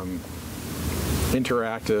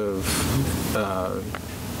interactive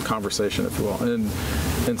conversation, if you will, and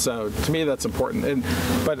so to me that's important.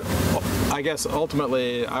 But I guess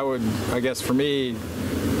ultimately, for me,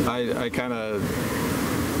 I kind of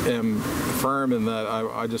am firm in that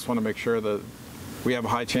I just want to make sure that we have a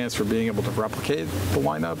high chance for being able to replicate the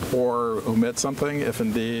lineup or omit something if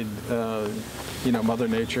indeed Mother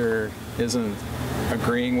Nature isn't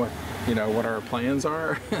agreeing with what our plans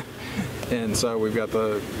are. And so we've got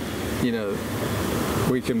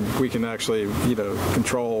we can actually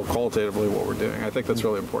control qualitatively what we're doing. I think that's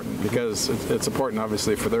really important, because it's important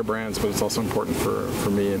obviously for their brands, but it's also important for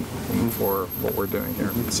me and for what we're doing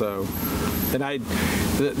here. So, and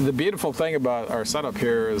the beautiful thing about our setup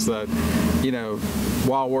here is that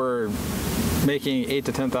while we're making 8,000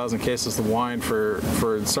 to 10,000 cases of wine for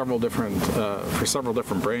several different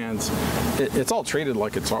brands, it's all treated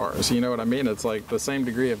like it's ours. You know what I mean? It's like the same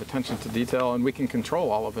degree of attention to detail, and we can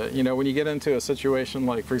control all of it. When you get into a situation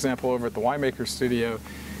like, for example, over at the winemaker studio,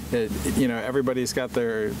 everybody's got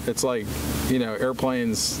it's like,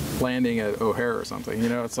 airplanes landing at O'Hare or something.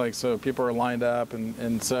 It's like, so people are lined up,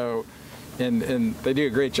 and so. And they do a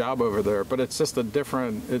great job over there, but it's just a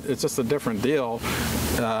different deal,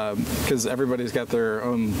 because everybody's got their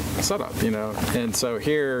own setup, And so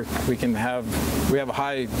here we have a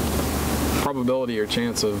high probability or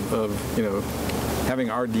chance of having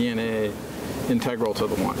our DNA integral to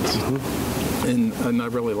the wines, and I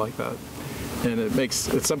really like that, and it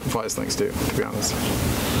simplifies things too, to be honest.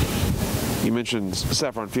 You mentioned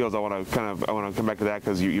Saffron Fields. I want to come back to that,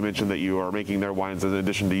 because you mentioned that you are making their wines in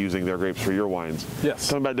addition to using their grapes for your wines. Yes.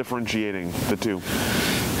 Tell me about differentiating the two.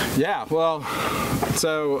 Yeah, well,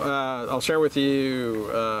 so I'll share with you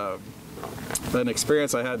an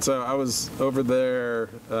experience I had. So I was over there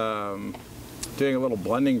doing a little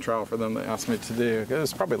blending trial for them. They asked me to do. It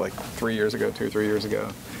was probably like 2 or 3 years ago.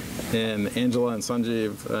 And Angela and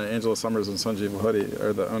Sanjeev, Angela Summers and Sanjeev Lahoti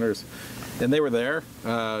are the owners. And they were there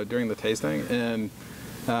during the tasting, and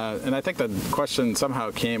I think the question somehow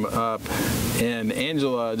came up, And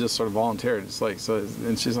Angela just sort of volunteered. It's like, so,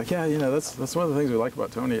 and she's like, yeah, that's one of the things we like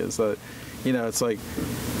about Tony is that, it's like,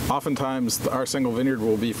 oftentimes our single vineyard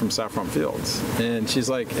will be from saffron fields. And she's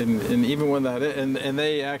like, and even when that is, and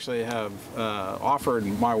they actually have offered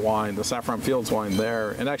my wine, the Saffron Fields wine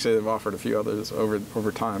there, and actually they've offered a few others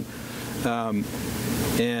over time.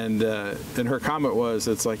 And her comment was,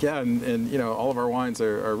 it's like, yeah, and all of our wines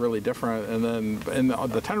are really different. And then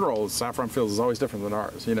the Tendril Saffron Fields is always different than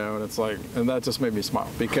ours, and it's like, and that just made me smile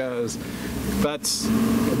because that's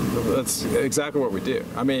exactly what we do.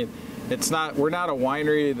 I mean, we're not a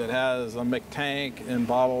winery that has a McTank and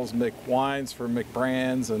bottles McWines for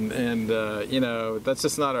McBrands and that's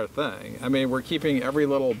just not our thing. I mean, we're keeping every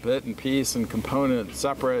little bit and piece and component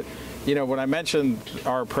separate. When I mentioned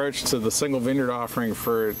our approach to the single vineyard offering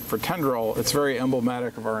for Tendril, it's very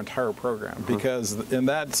emblematic of our entire program because in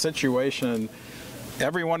that situation,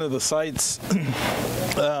 every one of the sites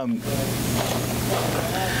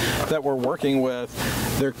that we're working with,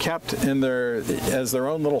 they're kept as their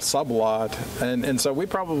own little sublot, and so we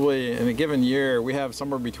probably in a given year we have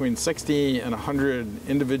somewhere between 60 and 100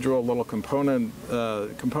 individual little components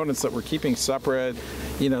that we're keeping separate.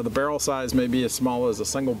 The barrel size may be as small as a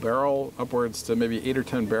single barrel, upwards to maybe 8 or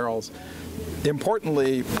 10 barrels.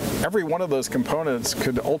 Importantly, every one of those components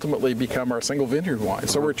could ultimately become our single vineyard wine.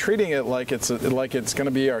 So we're treating it like it's going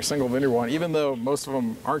to be our single vineyard wine, even though most of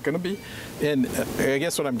them aren't going to be. And I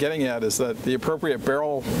guess what I'm getting at is that the appropriate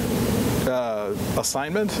barrel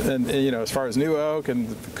assignment, and as far as new oak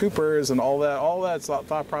and coopers and all that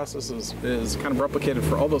thought process is kind of replicated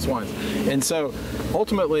for all those wines. And so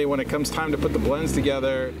ultimately, when it comes time to put the blends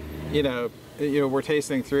together, we're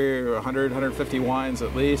tasting through 100, 150 wines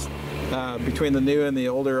at least. Between the new and the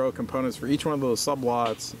older oak components for each one of those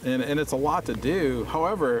sublots, and it's a lot to do.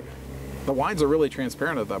 However, the wines are really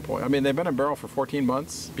transparent at that point. I mean, they've been in barrel for 14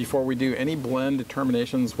 months before we do any blend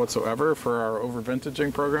determinations whatsoever for our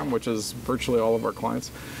over-vintaging program, which is virtually all of our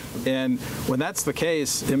clients. And when that's the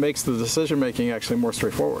case, it makes the decision-making actually more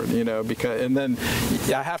straightforward, and then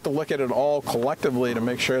I have to look at it all collectively to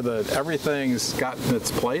make sure that everything's got in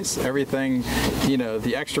its place. Everything,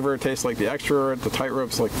 the extrovert tastes like the extrovert, the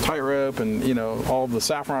tightrope's like the tightrope, and, all of the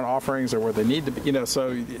saffron offerings are where they need to be, so,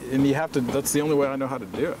 and you have to, that's the only way I know how to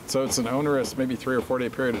do it. So it's an onerous, maybe 3 or 4 day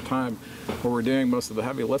period of time where we're doing most of the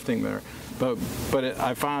heavy lifting there. But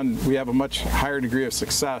I found we have a much higher degree of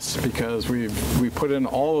success because we put in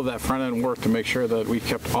all of that front end work to make sure that we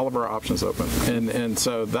kept all of our options open, and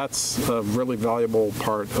so that's a really valuable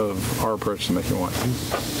part of our approach to making wine.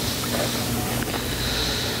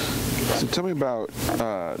 So tell me about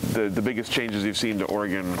the biggest changes you've seen to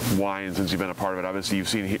Oregon wine since you've been a part of it. Obviously, you've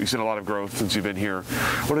seen a lot of growth since you've been here.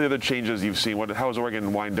 What are the other changes you've seen? How is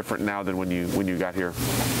Oregon wine different now than when you got here?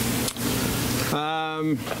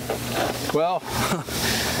 Well,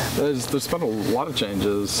 there's been a lot of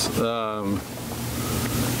changes. I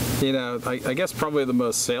guess probably the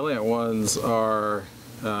most salient ones are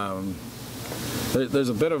there's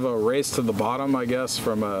a bit of a race to the bottom, I guess,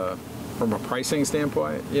 from a pricing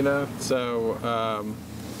standpoint. So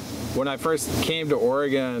when I first came to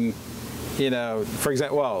Oregon, for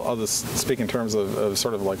example, well, I'll just speak in terms of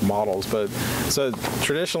sort of like models, but so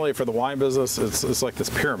traditionally for the wine business, it's like this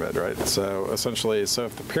pyramid, right? So essentially, if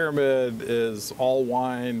the pyramid is all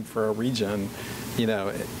wine for a region,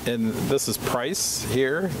 and this is price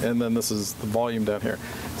here, and then this is the volume down here.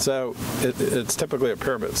 So it's typically a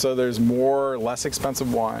pyramid. So there's less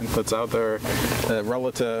expensive wine that's out there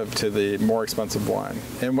relative to the more expensive wine.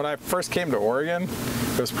 And when I first came to Oregon,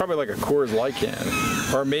 it was probably like a Coors Light can,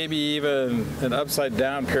 or maybe even an upside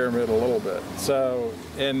down pyramid a little bit. So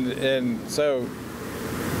so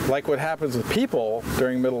like what happens with people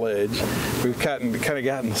during middle age, we've kind of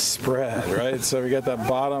gotten the spread, right? So we got that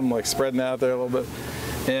bottom like spreading out there a little bit,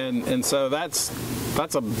 and so that's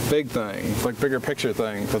a big thing, like bigger picture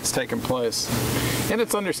thing that's taken place, and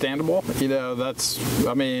it's understandable.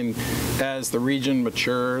 I mean, as the region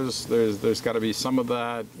matures, there's got to be some of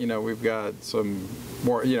that. We've got some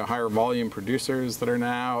more, higher volume producers that are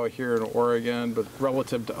now here in Oregon, but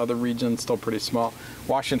relative to other regions, still pretty small.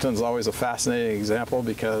 Washington's always a fascinating example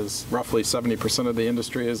because roughly 70% of the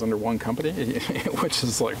industry is under one company, which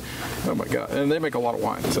is like, oh my God, and they make a lot of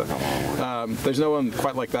wine. So there's no one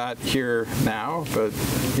quite like that here now, but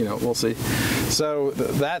we'll see. So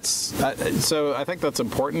so I think that's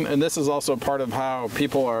important, and this is also part of how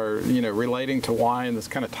people are, relating to wine. This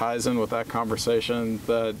kind of ties in with that conversation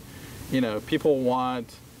that, people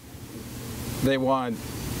want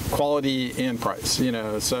quality and price,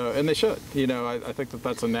 so, and they should, I think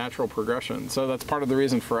that's a natural progression. So that's part of the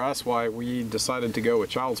reason for us why we decided to go with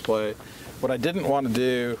Child's Play What I didn't want to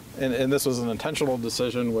do, and this was an intentional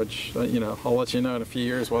decision, which I'll let you know in a few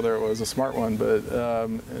years whether it was a smart one, but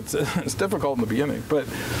it's difficult in the beginning. But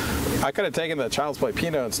I could have taken the Child's Play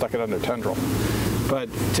Pinot and stuck it under Tendril. But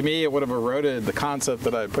to me, it would have eroded the concept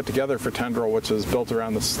that I put together for Tendril, which is built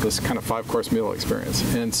around this kind of 5-course meal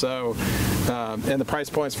experience. And so, and the price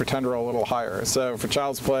points for Tendril are a little higher. So for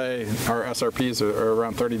Child's Play, our SRPs are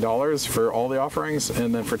around $30 for all the offerings,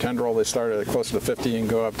 and then for Tendril, they start at closer to $50 and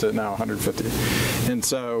go up to now $150. And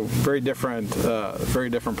so, very different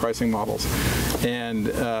pricing models.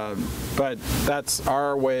 And but that's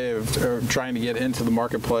our way of trying to get into the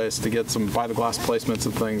marketplace to get some by-the-glass placements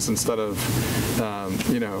and things instead of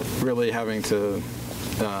really having to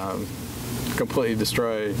completely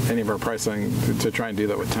destroy any of our pricing to try and do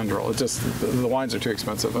that with Tendril. It just, the wines are too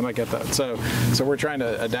expensive, and I get that. So we're trying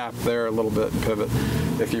to adapt there a little bit and pivot,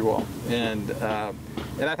 if you will. And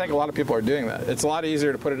I think a lot of people are doing that. It's a lot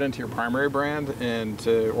easier to put it into your primary brand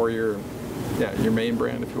or your main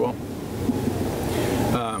brand, if you will.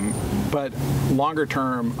 But longer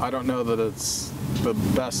term, I don't know that it's the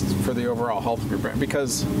best for the overall health of your brand,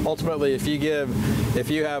 because ultimately if you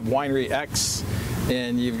have winery X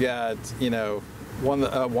and you've got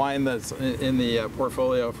wine that's in the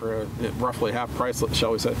portfolio for roughly half price,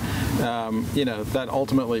 shall we say, that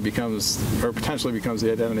ultimately potentially becomes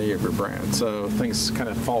the identity of your brand. So things kind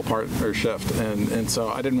of fall apart or shift, and so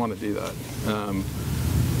I didn't want to do that.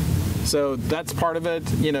 So that's part of it.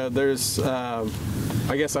 There's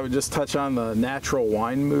I guess I would just touch on the natural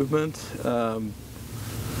wine movement.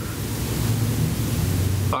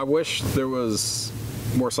 I wish there was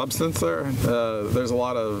more substance there. There's a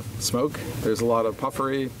lot of smoke. There's a lot of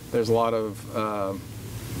puffery. There's a lot of,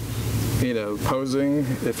 posing,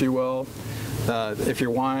 if you will. If your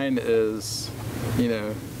wine is,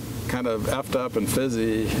 kind of effed up and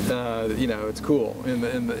fizzy, it's cool.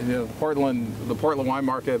 The Portland wine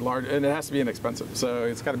market, large, and it has to be inexpensive. So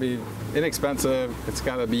it's got to be inexpensive. It's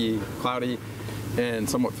got to be cloudy and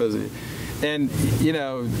somewhat fizzy. And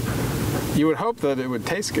you would hope that it would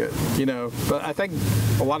taste good, but I think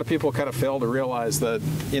a lot of people kind of fail to realize that,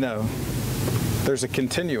 there's a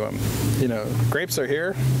continuum. Grapes are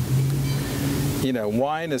here.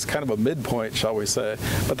 Wine is kind of a midpoint, shall we say.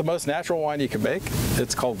 But the most natural wine you can make,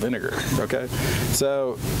 it's called vinegar, okay?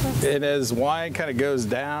 So, and as wine kind of goes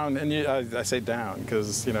down, and I say down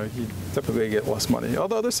because, you typically get less money.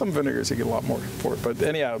 Although there's some vinegars you get a lot more for it. But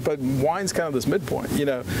anyhow, wine's kind of this midpoint,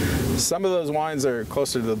 Some of those wines are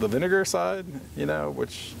closer to the vinegar side,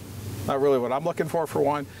 which not really what I'm looking for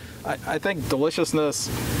wine. I think deliciousness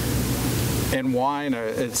and wine,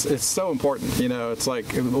 it's so important. It's like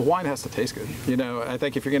the wine has to taste good. I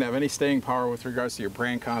think if you're going to have any staying power with regards to your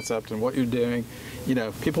brand concept and what you're doing,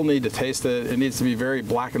 people need to taste it. It needs to be very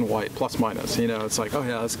black and white, plus minus. It's like, oh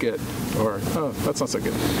yeah, that's good, or oh, that's not so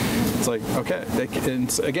good. It's like, okay.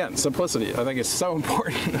 And again, simplicity, I think, is so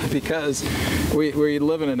important because we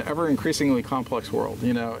live in an ever increasingly complex world.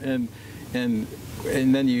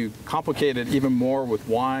 And then you complicate it even more with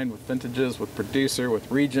wine, with vintages, with producer,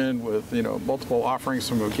 with region, with multiple offerings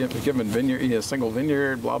from a given vineyard, a single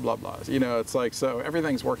vineyard, blah blah blah. It's like, so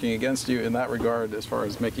everything's working against you in that regard as far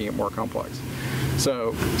as making it more complex.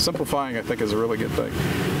 So simplifying, I think, is a really good thing.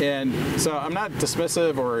 And so I'm not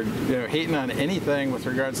dismissive or hating on anything with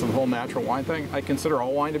regards to the whole natural wine thing. I consider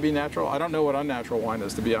all wine to be natural. I don't know what unnatural wine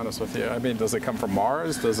is, to be honest with you. I mean, does it come from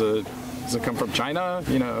Mars? Does it come from China?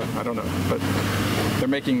 I don't know. But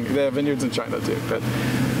they have vineyards in China too. But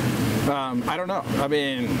I don't know. I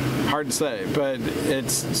mean, hard to say. But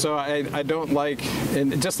it's, so I don't like,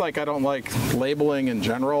 and just like I don't like labeling in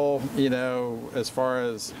general, as far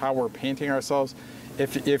as how we're painting ourselves.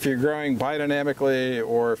 If you're growing biodynamically,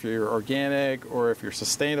 or if you're organic, or if you're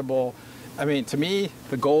sustainable, I mean, to me,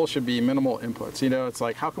 the goal should be minimal inputs. It's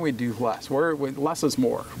like, how can we do less? Less is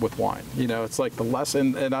more with wine. It's like the less,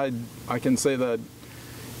 and I can say that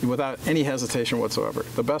without any hesitation whatsoever.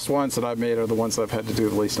 The best wines that I've made are the ones that I've had to do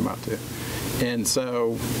the least amount to. And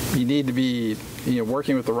so you need to be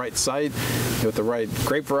working with the right site, with the right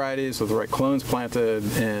grape varieties, with the right clones planted,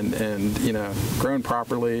 and grown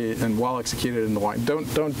properly and well executed in the wine.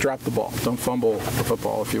 Don't drop the ball. Don't fumble the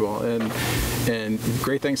football, if you will. And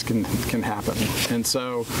great things can happen. And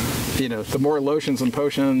so, the more lotions and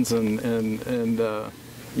potions and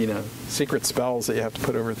secret spells that you have to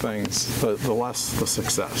put over things, the less the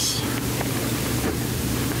success.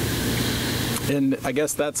 And I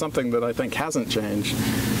guess that's something that I think hasn't changed,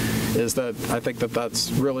 is that I think that that's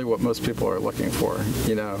really what most people are looking for.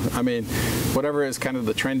 I mean, whatever is kind of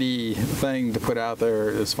the trendy thing to put out there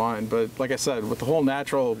is fine. But like I said, with the whole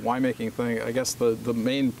natural winemaking thing, I guess the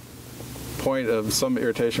main point of some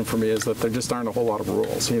irritation for me is that there just aren't a whole lot of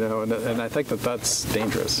rules, and I think that that's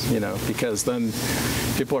dangerous, because then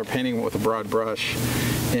people are painting with a broad brush,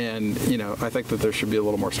 and I think that there should be a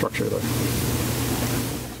little more structure there.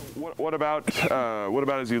 What about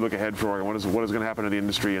as you look ahead for Oregon? What is going to happen to the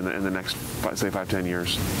industry in the next, say, 5-10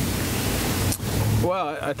 years?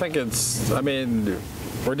 Well, I think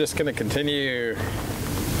we're just going to continue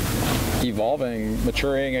evolving,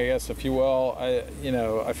 maturing, I guess, if you will.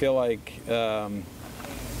 I feel like,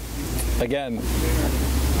 again,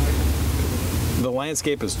 the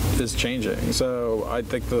landscape is changing, so I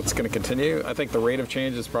think that's going to continue. I think the rate of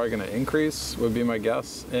change is probably going to increase, would be my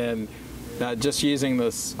guess. And just using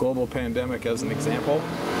this global pandemic as an example.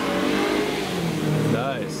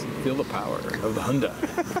 Nice. Feel the power of the Hyundai.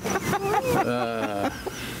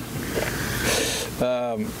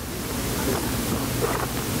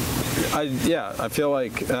 I feel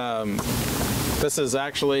like this is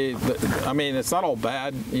actually, it's not all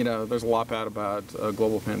bad. There's a lot bad about a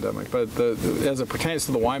global pandemic, but as it pertains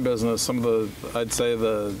to the wine business, some of I'd say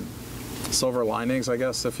the silver linings, I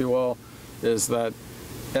guess, if you will, is that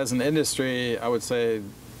as an industry, I would say,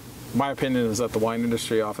 my opinion is that the wine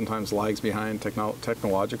industry oftentimes lags behind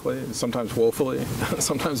technologically, sometimes woefully,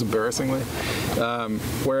 sometimes embarrassingly.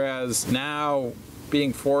 Whereas now,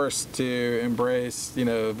 being forced to embrace,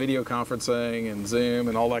 video conferencing and Zoom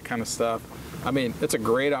and all that kind of stuff, it's a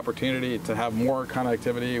great opportunity to have more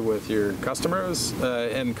connectivity with your customers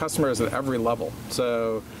and customers at every level.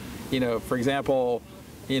 So, for example,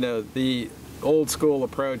 the old school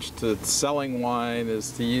approach to selling wine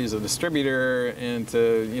is to use a distributor and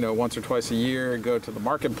to, once or twice a year go to the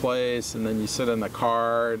marketplace, and then you sit in the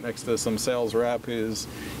car next to some sales rep who's,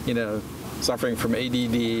 suffering from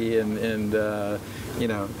ADD and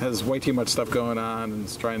has way too much stuff going on and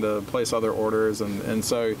is trying to place other orders, and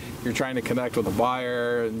so you're trying to connect with a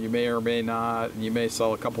buyer, and you may or may not, and you may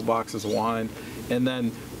sell a couple boxes of wine, and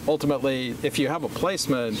then ultimately, if you have a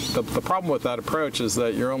placement, the problem with that approach is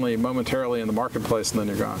that you're only momentarily in the marketplace and then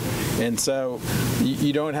you're gone. And so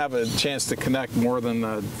you don't have a chance to connect more than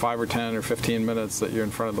the 5 or 10 or 15 minutes that you're in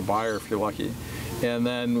front of the buyer if you're lucky. And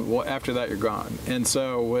then after that, you're gone. And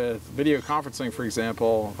so with video conferencing, for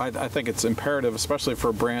example, I think it's imperative, especially for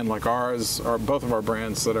a brand like ours, or both of our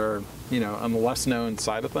brands that are, on the less known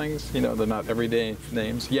side of things. They're not everyday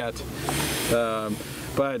names yet.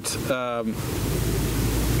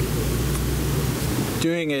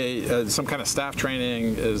 Doing some kind of staff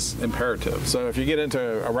training is imperative. So if you get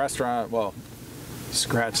into a restaurant, well,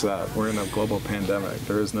 scratch that. We're in a global pandemic.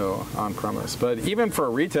 There is no on-premise. But even for a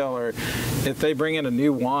retailer, if they bring in a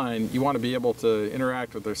new wine, you want to be able to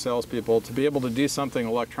interact with their salespeople, to be able to do something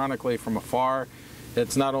electronically from afar.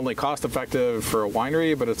 It's not only cost-effective for a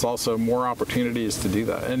winery, but it's also more opportunities to do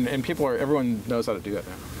that. And everyone knows how to do it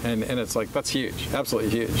now. And it's like, that's huge, absolutely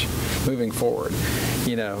huge, moving forward.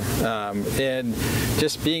 And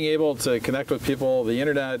just being able to connect with people. The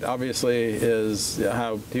internet, obviously, is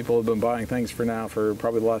how people have been buying things for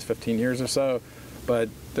probably the last 15 years or so. But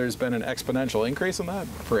there's been an exponential increase in that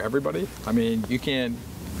for everybody. You can't,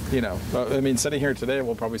 sitting here today,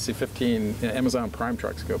 we'll probably see 15 Amazon Prime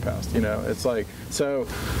trucks go past. It's like, so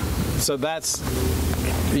that's,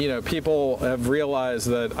 people have realized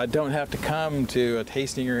that I don't have to come to a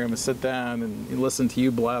tasting room and sit down and listen to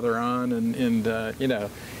you blather on and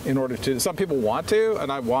in order to, some people want to,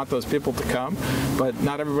 and I want those people to come, but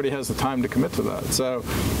not everybody has the time to commit to that. So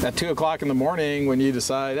at 2 o'clock in the morning, when you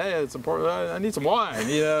decide, hey, it's important, I need some wine,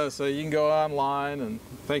 so you can go online, and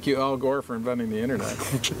thank you, Al Gore, for inventing the internet.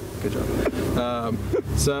 Good job.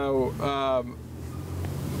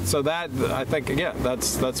 So that, I think, again,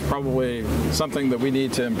 that's probably something that we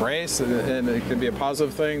need to embrace, and it can be a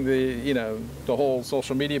positive thing. The whole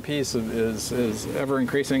social media piece is ever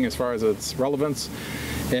increasing as far as its relevance,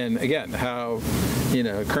 and again, how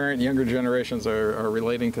current younger generations are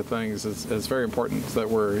relating to things is very important. That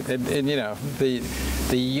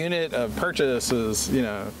the unit of purchase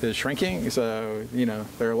is shrinking. So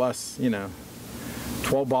there are less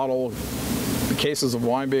 12-bottle cases of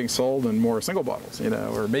wine being sold and more single bottles,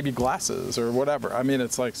 or maybe glasses or whatever.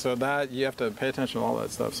 It's like, so that you have to pay attention to all that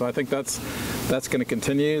stuff. So I think that's going to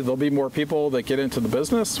continue. There'll be more people that get into the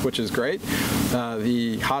business, which is great.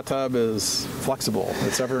 The hot tub is flexible.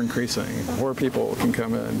 It's ever increasing. More people can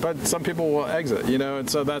come in, but some people will exit, and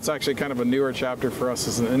so that's actually kind of a newer chapter for us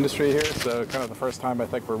as an industry here. So kind of the first time I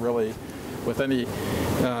think we're really, with any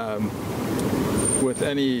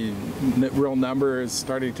real numbers,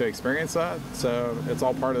 starting to experience that. So it's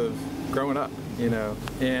all part of growing up,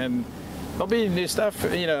 and there'll be new stuff,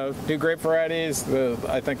 new grape varieties.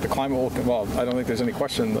 I think the climate will, I don't think there's any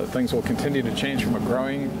question that things will continue to change from a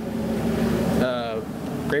growing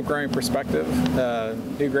grape growing perspective,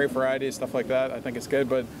 new grape varieties, stuff like that, I think it's good.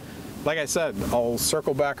 But like I said, I'll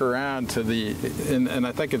circle back around to and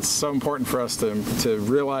I think it's so important for us to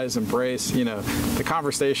realize, embrace, the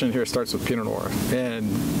conversation here starts with Pinot Noir, and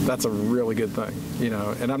that's a really good thing,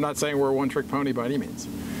 and I'm not saying we're a one-trick pony by any means,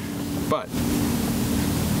 but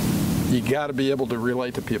you got to be able to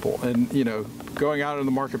relate to people, and, going out in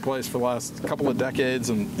the marketplace for the last couple of decades,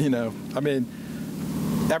 and,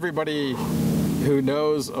 everybody who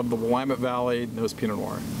knows of the Willamette Valley knows Pinot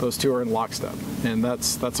Noir. Those two are in lockstep, and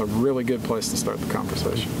that's a really good place to start the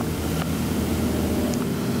conversation.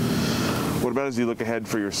 What about as you look ahead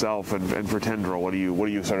for yourself and for Tendril? What do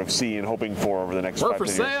you sort of see and hoping for over the next 5 to 10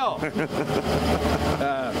 years? We're for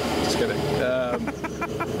sale! Just kidding.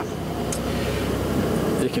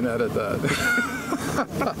 You can edit that.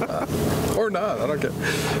 Or not, I don't care.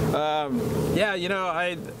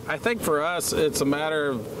 I think for us, it's a matter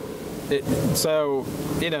of, I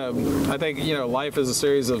think, life is a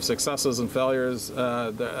series of successes and failures.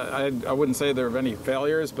 I wouldn't say there are any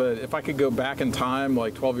failures, but if I could go back in time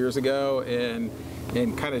like 12 years ago and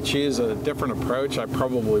kind of choose a different approach, I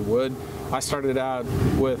probably would. I started out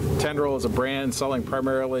with Tendril as a brand selling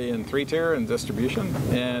primarily in 3-tier and distribution,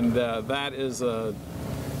 and that is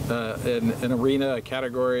an arena, a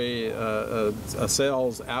category, a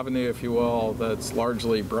sales avenue, if you will, that's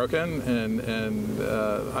largely broken, and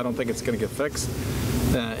I don't think it's going to get fixed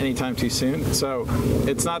anytime too soon. So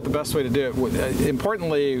it's not the best way to do it.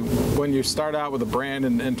 Importantly, when you start out with a brand,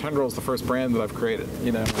 and Tendril is the first brand that I've created,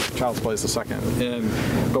 Child's Play is the second.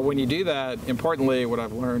 But when you do that, importantly, what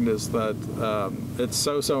I've learned is that it's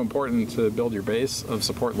so important to build your base of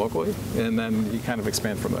support locally, and then you kind of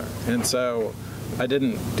expand from there. And so I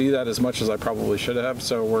didn't do that as much as I probably should have,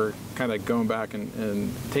 so we're kind of going back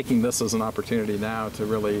and taking this as an opportunity now to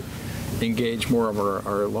really engage more of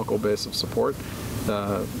our local base of support.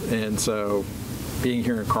 And so being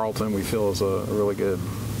here in Carlton, we feel is a really good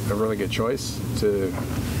choice to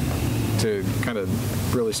kind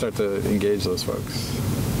of really start to engage those folks.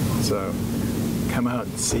 So come out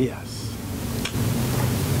and see us.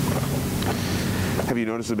 Have you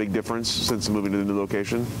noticed a big difference since moving to the new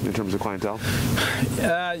location in terms of clientele?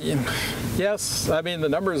 Yes. I mean, the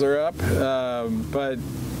numbers are up, but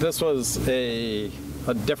this was a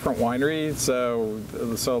different winery, so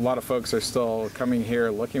a lot of folks are still coming here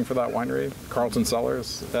looking for that winery, Carlton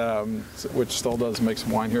Cellars, which still does make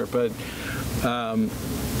some wine here, but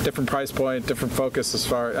different price point, different focus as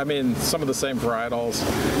far, some of the same varietals,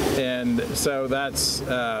 and so that's.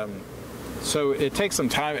 So it takes some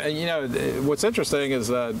time. What's interesting is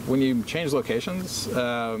that when you change locations,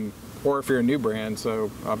 or if you're a new brand, so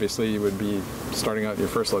obviously you would be starting out your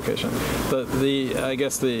first location. I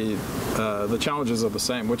guess the challenges are the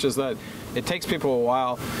same, which is that it takes people a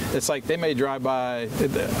while. It's like they may drive by.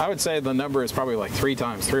 I would say the number is probably like 3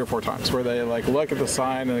 or 4 times, where they like look at the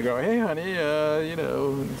sign and they go, "Hey, honey,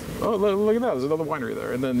 oh look at that, there's another winery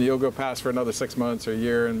there." And then you'll go past for another 6 months or a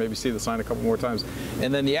year and maybe see the sign a couple more times.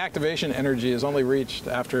 And then the activation energy is only reached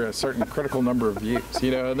after a certain critical number of views,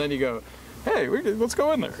 and then you go, "Hey, let's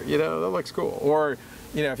go in there. That looks cool." Or,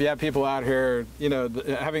 if you have people out here,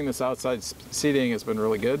 having this outside seating has been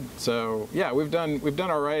really good. So yeah, we've done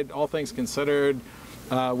all right, all things considered.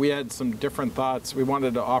 We had some different thoughts. We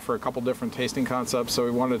wanted to offer a couple different tasting concepts. So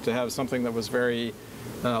we wanted to have something that was very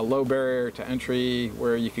low barrier to entry,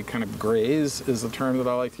 where you could kind of graze, is the term that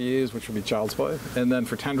I like to use, which would be Child's Play. And then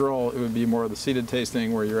for Tendril, it would be more of the seated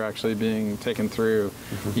tasting, where you're actually being taken through,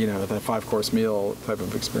 that 5-course meal type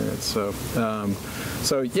of experience. So,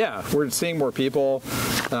 yeah, we're seeing more people,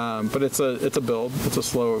 but it's a build. It's a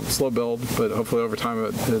slow build, but hopefully over time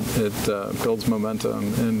it builds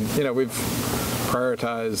momentum. And we've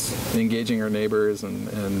prioritized engaging our neighbors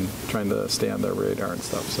and trying to stay on their radar and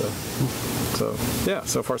stuff. So yeah,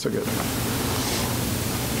 so far so good.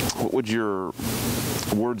 What would your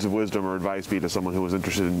words of wisdom or advice be to someone who was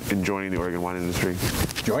interested in joining the Oregon wine industry?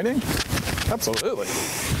 Joining? Absolutely.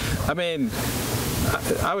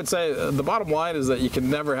 I would say the bottom line is that you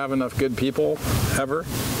can never have enough good people, ever.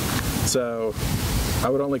 So I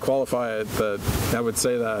would only qualify it that I would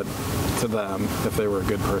say that to them if they were a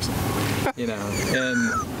good person,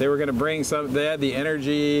 and they were going to bring they had the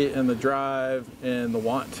energy and the drive and the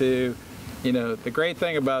want to, the great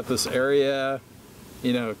thing about this area,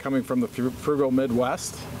 coming from the frugal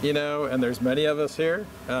Midwest, and there's many of us here,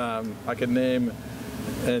 I could name,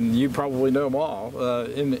 and you probably know them all,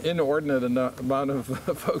 inordinate amount of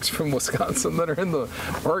folks from Wisconsin that are in the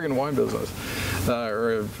Oregon wine business,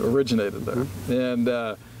 or have originated there. And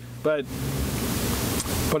but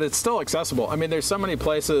but it's still accessible. I mean, there's so many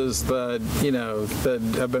places that, that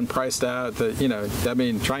have been priced out that,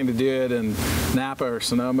 trying to do it in Napa or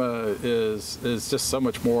Sonoma is just so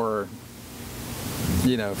much more,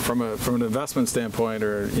 from an investment standpoint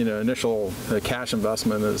or, initial cash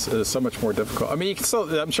investment is so much more difficult. I mean, you can still,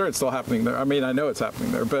 I'm sure it's still happening there. I mean, I know it's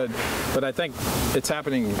happening there, but I think it's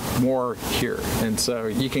happening more here. And so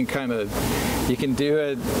you can do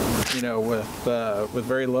it, with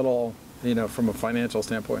very little, from a financial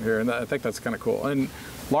standpoint here. And I think that's kind of cool. And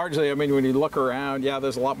largely, when you look around,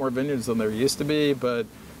 there's a lot more vineyards than there used to be, but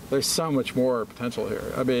there's so much more potential here.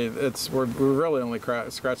 We're really only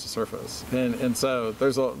scratched the surface, and so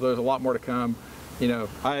there's a lot more to come.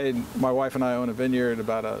 My wife and I own a vineyard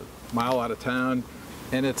about a mile out of town,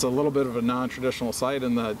 and it's a little bit of a non-traditional site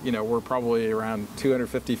in that we're probably around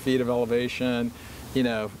 250 feet of elevation.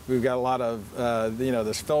 We've got a lot of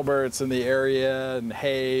there's filberts in the area and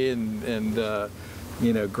hay and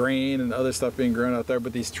grain and other stuff being grown out there,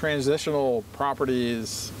 but these transitional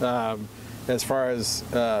properties. As far as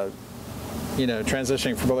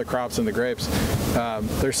transitioning from other crops into grapes,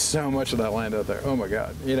 there's so much of that land out there. Oh my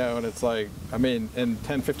God, and it's like, and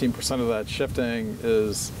 10-15% of that shifting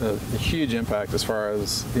is a huge impact as far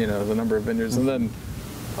as the number of vineyards, and then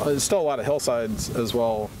there's still a lot of hillsides as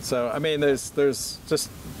well. So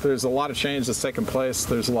there's a lot of change that's taken place.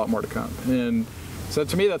 There's a lot more to come, and so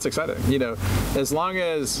to me that's exciting.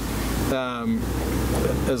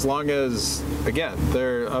 As long as, again,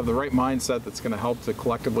 they're of the right mindset that's going to help to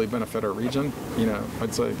collectively benefit our region,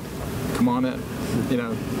 I'd say, come on in.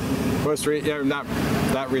 Not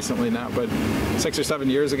that recently now, but 6 or 7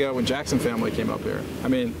 years ago when Jackson family came up here,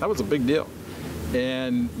 that was a big deal.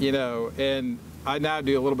 And, and I now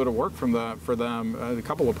do a little bit of work for them, a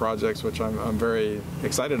couple of projects, which I'm very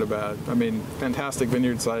excited about. Fantastic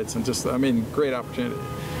vineyard sites and just, great opportunity.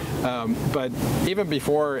 But even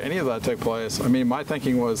before any of that took place, my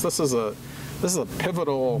thinking was this is a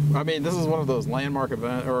pivotal. This is one of those landmark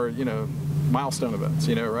event or milestone events,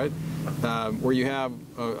 right? Where you have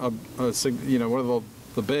one of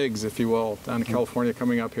the bigs, if you will, down in California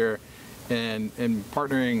coming up here, and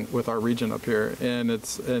partnering with our region up here, and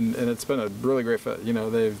it's been a really great fit.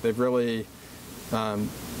 They've really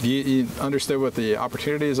you understood what the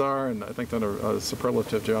opportunities are, and I think done a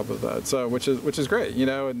superlative job of that. So, which is great,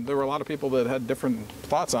 and there were a lot of people that had different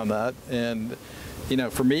thoughts on that. And,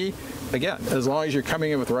 for me, again, as long as you're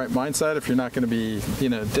coming in with the right mindset, if you're not going to be,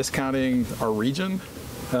 discounting our region,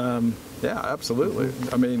 absolutely.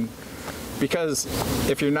 Because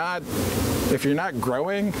if you're not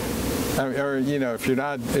growing, or if you're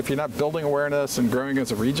not building awareness and growing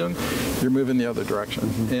as a region, you're moving the other direction.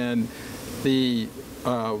 Mm-hmm. And the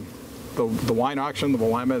wine auction, the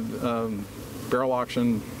Willamette barrel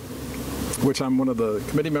auction, which I'm one of the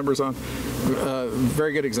committee members on,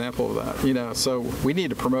 very good example of that. So we need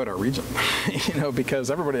to promote our region, because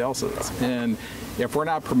everybody else is. And if we're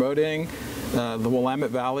not promoting the Willamette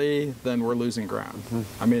Valley, then we're losing ground.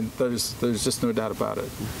 Mm-hmm. There's just no doubt about it.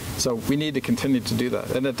 So we need to continue to do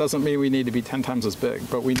that. And it doesn't mean we need to be 10 times as big,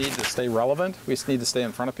 but we need to stay relevant. We need to stay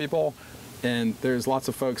in front of people. And there's lots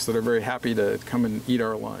of folks that are very happy to come and eat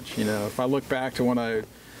our lunch. If I look back to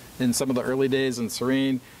in some of the early days in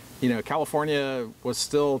Serene, California was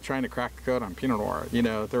still trying to crack the code on Pinot Noir.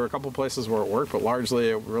 There were a couple of places where it worked, but largely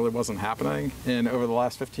it really wasn't happening. And over the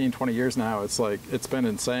last 15, 20 years now, it's been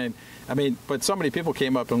insane. But so many people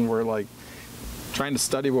came up and were like, trying to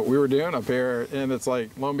study what we were doing up here, and it's like,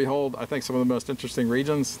 lo and behold, I think some of the most interesting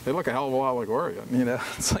regions, they look a hell of a lot like Oregon.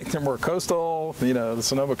 It's like they're more coastal, the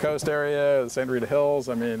Sonoma Coast area, the Santa Rita Hills.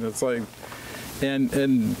 It's like, and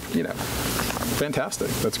fantastic.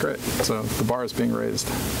 That's great. So the bar is being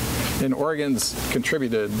raised, and Oregon's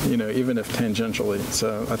contributed, even if tangentially.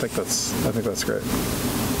 So I think that's great.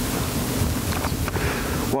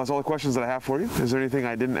 Well, that's all the questions that I have for you. Is there anything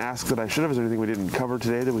I didn't ask that I should have? Is there anything we didn't cover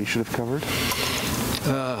today that we should have covered?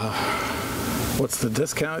 What's the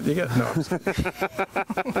discount you get? No.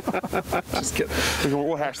 Just kidding.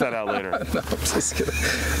 We'll hash that out later. No, I'm just kidding.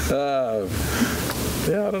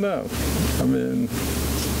 I don't know.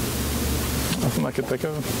 Nothing I could think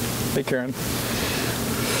of. Hey, Karen.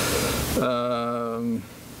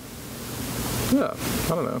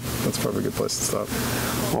 I don't know. That's probably a good place to stop.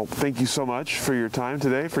 Well, thank you so much for your time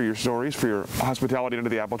today, for your stories, for your hospitality under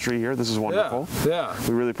the apple tree here. This is wonderful. Yeah.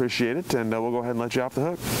 We really appreciate it, and we'll go ahead and let you off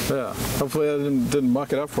the hook. Yeah. Hopefully I didn't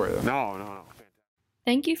muck it up for you. No.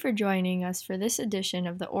 Thank you for joining us for this edition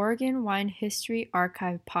of the Oregon Wine History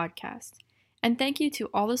Archive podcast. And thank you to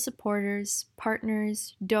all the supporters,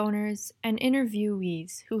 partners, donors, and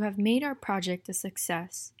interviewees who have made our project a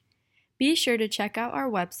success. Be sure to check out our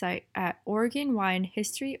website at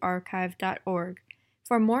OregonWineHistoryArchive.org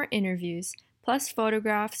for more interviews, plus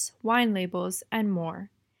photographs, wine labels, and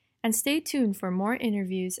more. And stay tuned for more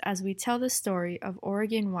interviews as we tell the story of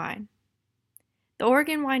Oregon wine. The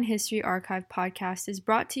Oregon Wine History Archive podcast is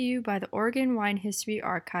brought to you by the Oregon Wine History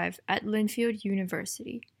Archive at Linfield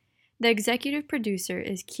University. The executive producer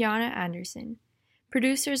is Kiana Anderson.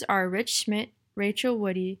 Producers are Rich Schmidt, Rachel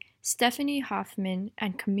Woody, Stephanie Hoffman,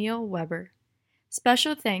 and Camille Weber.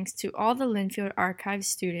 Special thanks to all the Linfield Archive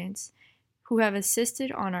students who have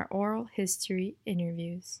assisted on our oral history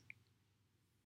interviews.